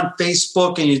you go on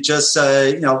Facebook and you just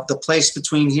The Place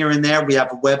Between Here and There, we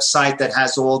have a website that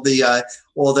has all the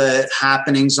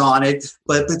happenings on it.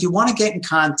 But if you want to get in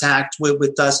contact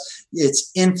with us, it's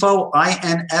info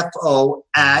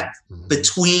at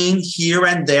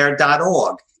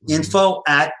betweenhereandthere.org. Info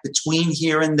at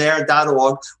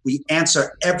betweenhereandthere.org. We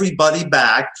answer everybody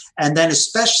back. And then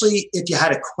especially if you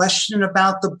had a question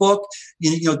about the book,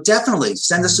 definitely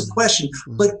send us a question.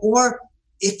 Or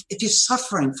if you're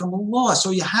suffering from a loss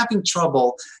or you're having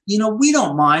trouble, we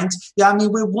don't mind. Yeah, we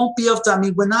won't be able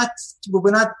to, we're not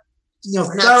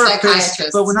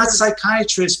therapists, but we're not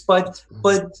psychiatrists, but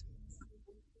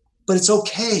it's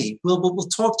okay. We'll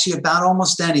talk to you about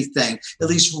almost anything, at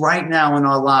least right now in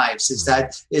our lives, is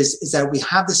that we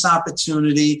have this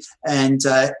opportunity. And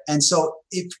so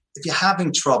if you're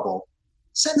having trouble,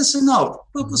 send us a note.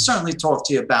 We'll certainly talk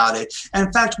to you about it. And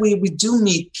in fact, we do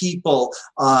meet people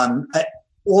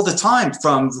all the time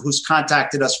from who's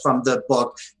contacted us from the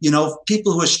book,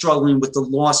 people who are struggling with the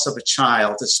loss of a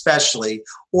child, especially,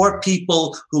 or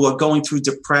people who are going through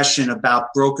depression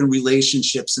about broken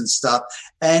relationships and stuff.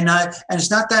 And it's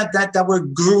not that we're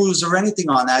gurus or anything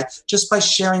on that. Just by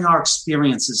sharing our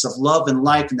experiences of love and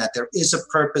life and that there is a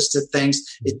purpose to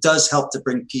things, it does help to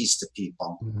bring peace to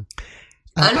people. Mm-hmm.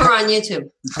 And we're on YouTube.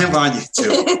 We're on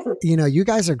YouTube. You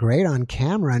guys are great on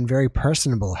camera and very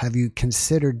personable. Have you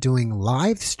considered doing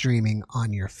live streaming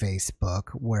on your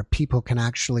Facebook where people can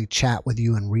actually chat with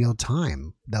you in real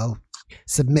time? They'll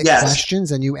submit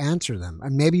questions and you answer them.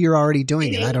 And maybe you're already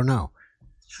doing it. I don't know.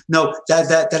 No,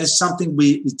 that is something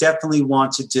we definitely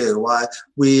want to do.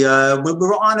 We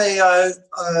were on a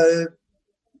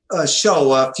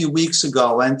show a few weeks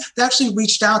ago, and they actually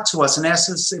reached out to us and asked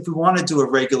us if we want to do a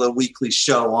regular weekly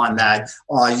show on that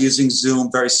using Zoom,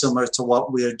 very similar to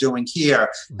what we're doing here.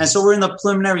 And so we're in the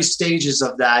preliminary stages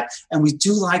of that, and we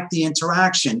do like the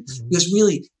interaction because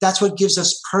really that's what gives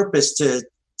us purpose to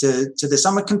this.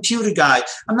 I'm a computer guy.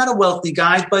 I'm not a wealthy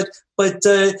guy, but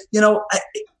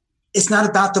it's not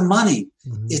about the money.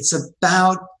 It's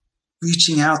about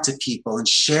reaching out to people and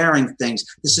sharing things.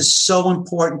 This is so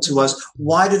important to us.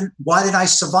 Why did I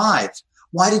survive?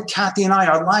 Why did Kathy and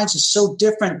our lives are so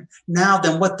different now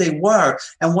than what they were?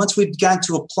 And once we began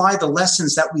to apply the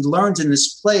lessons that we learned in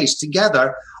this place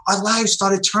together, our lives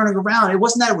started turning around. It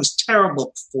wasn't that it was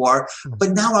terrible before,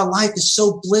 but now our life is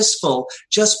so blissful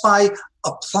just by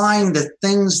applying the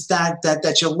things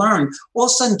that you learn. All of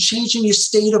a sudden changing your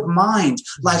state of mind,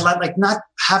 like not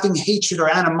having hatred or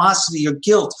animosity or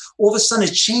guilt. All of a sudden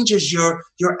it changes your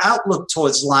outlook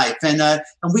towards life. And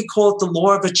we call it the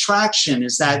law of attraction,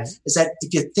 is that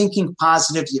if you're thinking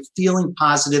positive, you're feeling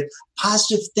positive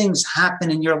things happen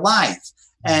in your life.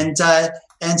 And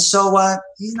so I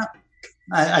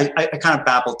kind of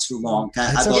babbled too long.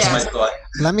 I lost my thought.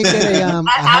 Let me get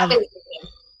a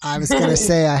I was going to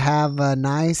say I have a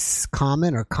nice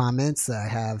comment or comments I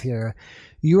have here.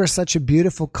 You are such a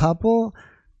beautiful couple.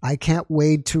 I can't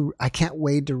wait to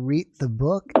read the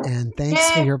book, and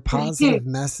thanks for your positive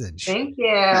message. Thank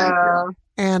you.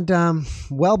 And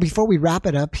before we wrap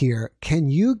it up here, can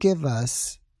you give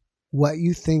us what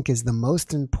you think is the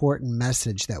most important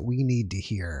message that we need to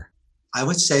hear? I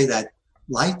would say that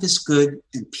life is good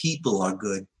and people are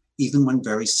good, even when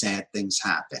very sad things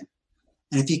happen.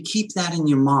 And if you keep that in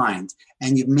your mind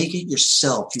and you make it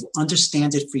yourself, you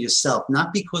understand it for yourself,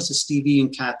 not because of Stevie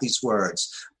and Kathy's words,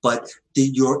 but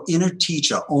your inner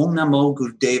teacher, Om Namo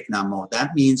Gurudev Namo.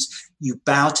 That means you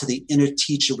bow to the inner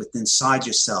teacher within inside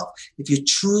yourself. If you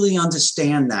truly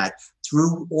understand that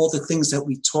through all the things that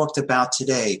we talked about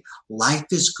today, life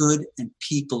is good and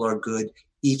people are good,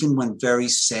 even when very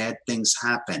sad things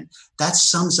happen. That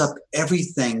sums up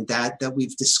everything that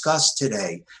we've discussed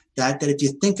today. That if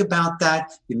you think about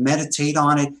that, you meditate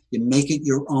on it, you make it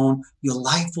your own, your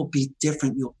life will be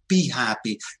different. You'll be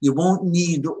happy. You won't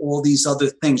need all these other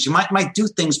things. You might do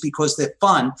things because they're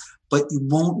fun, but you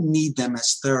won't need them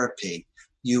as therapy.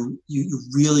 You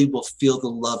really will feel the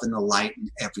love and the light in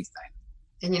everything.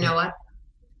 And you know what?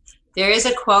 There is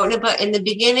a quote in the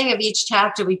beginning of each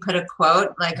chapter. We put a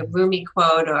quote, like a Rumi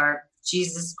quote or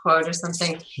Jesus quote or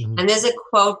something. Mm-hmm. And there's a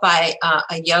quote by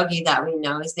a yogi that we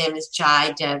know. His name is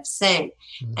Jai Dev Singh.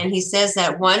 Mm-hmm. And he says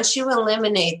that once you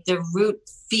eliminate the root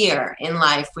fear in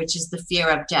life, which is the fear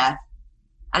of death,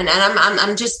 and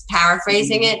I'm just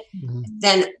paraphrasing it,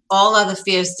 then all other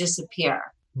fears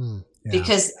disappear.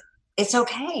 Because it's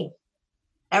okay.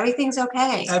 Everything's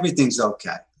okay. Everything's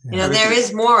okay. There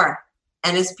is more.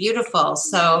 And it's beautiful.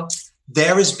 So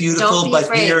there is beautiful,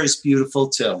 but here is beautiful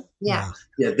too. Yeah.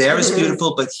 There is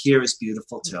beautiful, but here is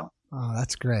beautiful too. Oh,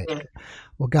 that's great. Yeah.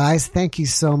 Well, guys, thank you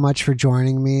so much for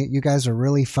joining me. You guys are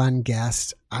really fun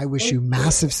guests. I wish you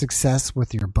massive success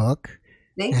with your book.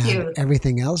 Thank you.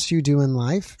 Everything else you do in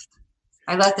life.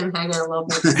 I let them hang out a little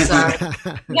bit. Sorry.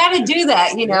 You got to do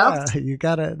that, Yeah, you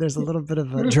got to. There's a little bit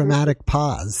of a dramatic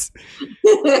pause.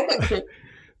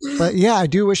 But yeah, I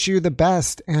do wish you the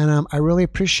best, and I really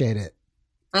appreciate it.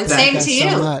 And same to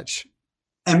you. So much.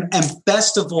 And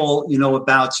best of all,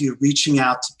 about you reaching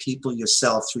out to people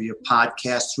yourself through your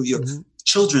podcast, through your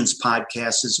children's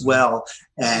podcast as well,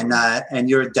 and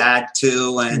you're a dad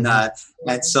too, and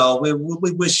so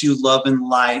we wish you love and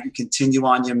light, and continue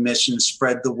on your mission,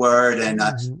 spread the word, and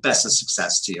best of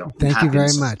success to you. Thank you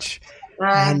very much.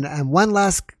 And one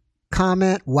last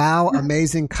comment. Wow,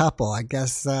 amazing couple. I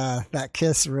guess that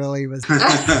kiss really was.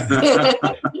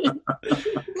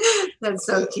 That's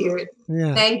so cute.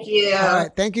 Yeah. Thank you. All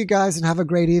right. Thank you guys, and have a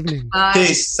great evening. Bye.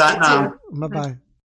 Peace. Sat Nam. Bye-bye.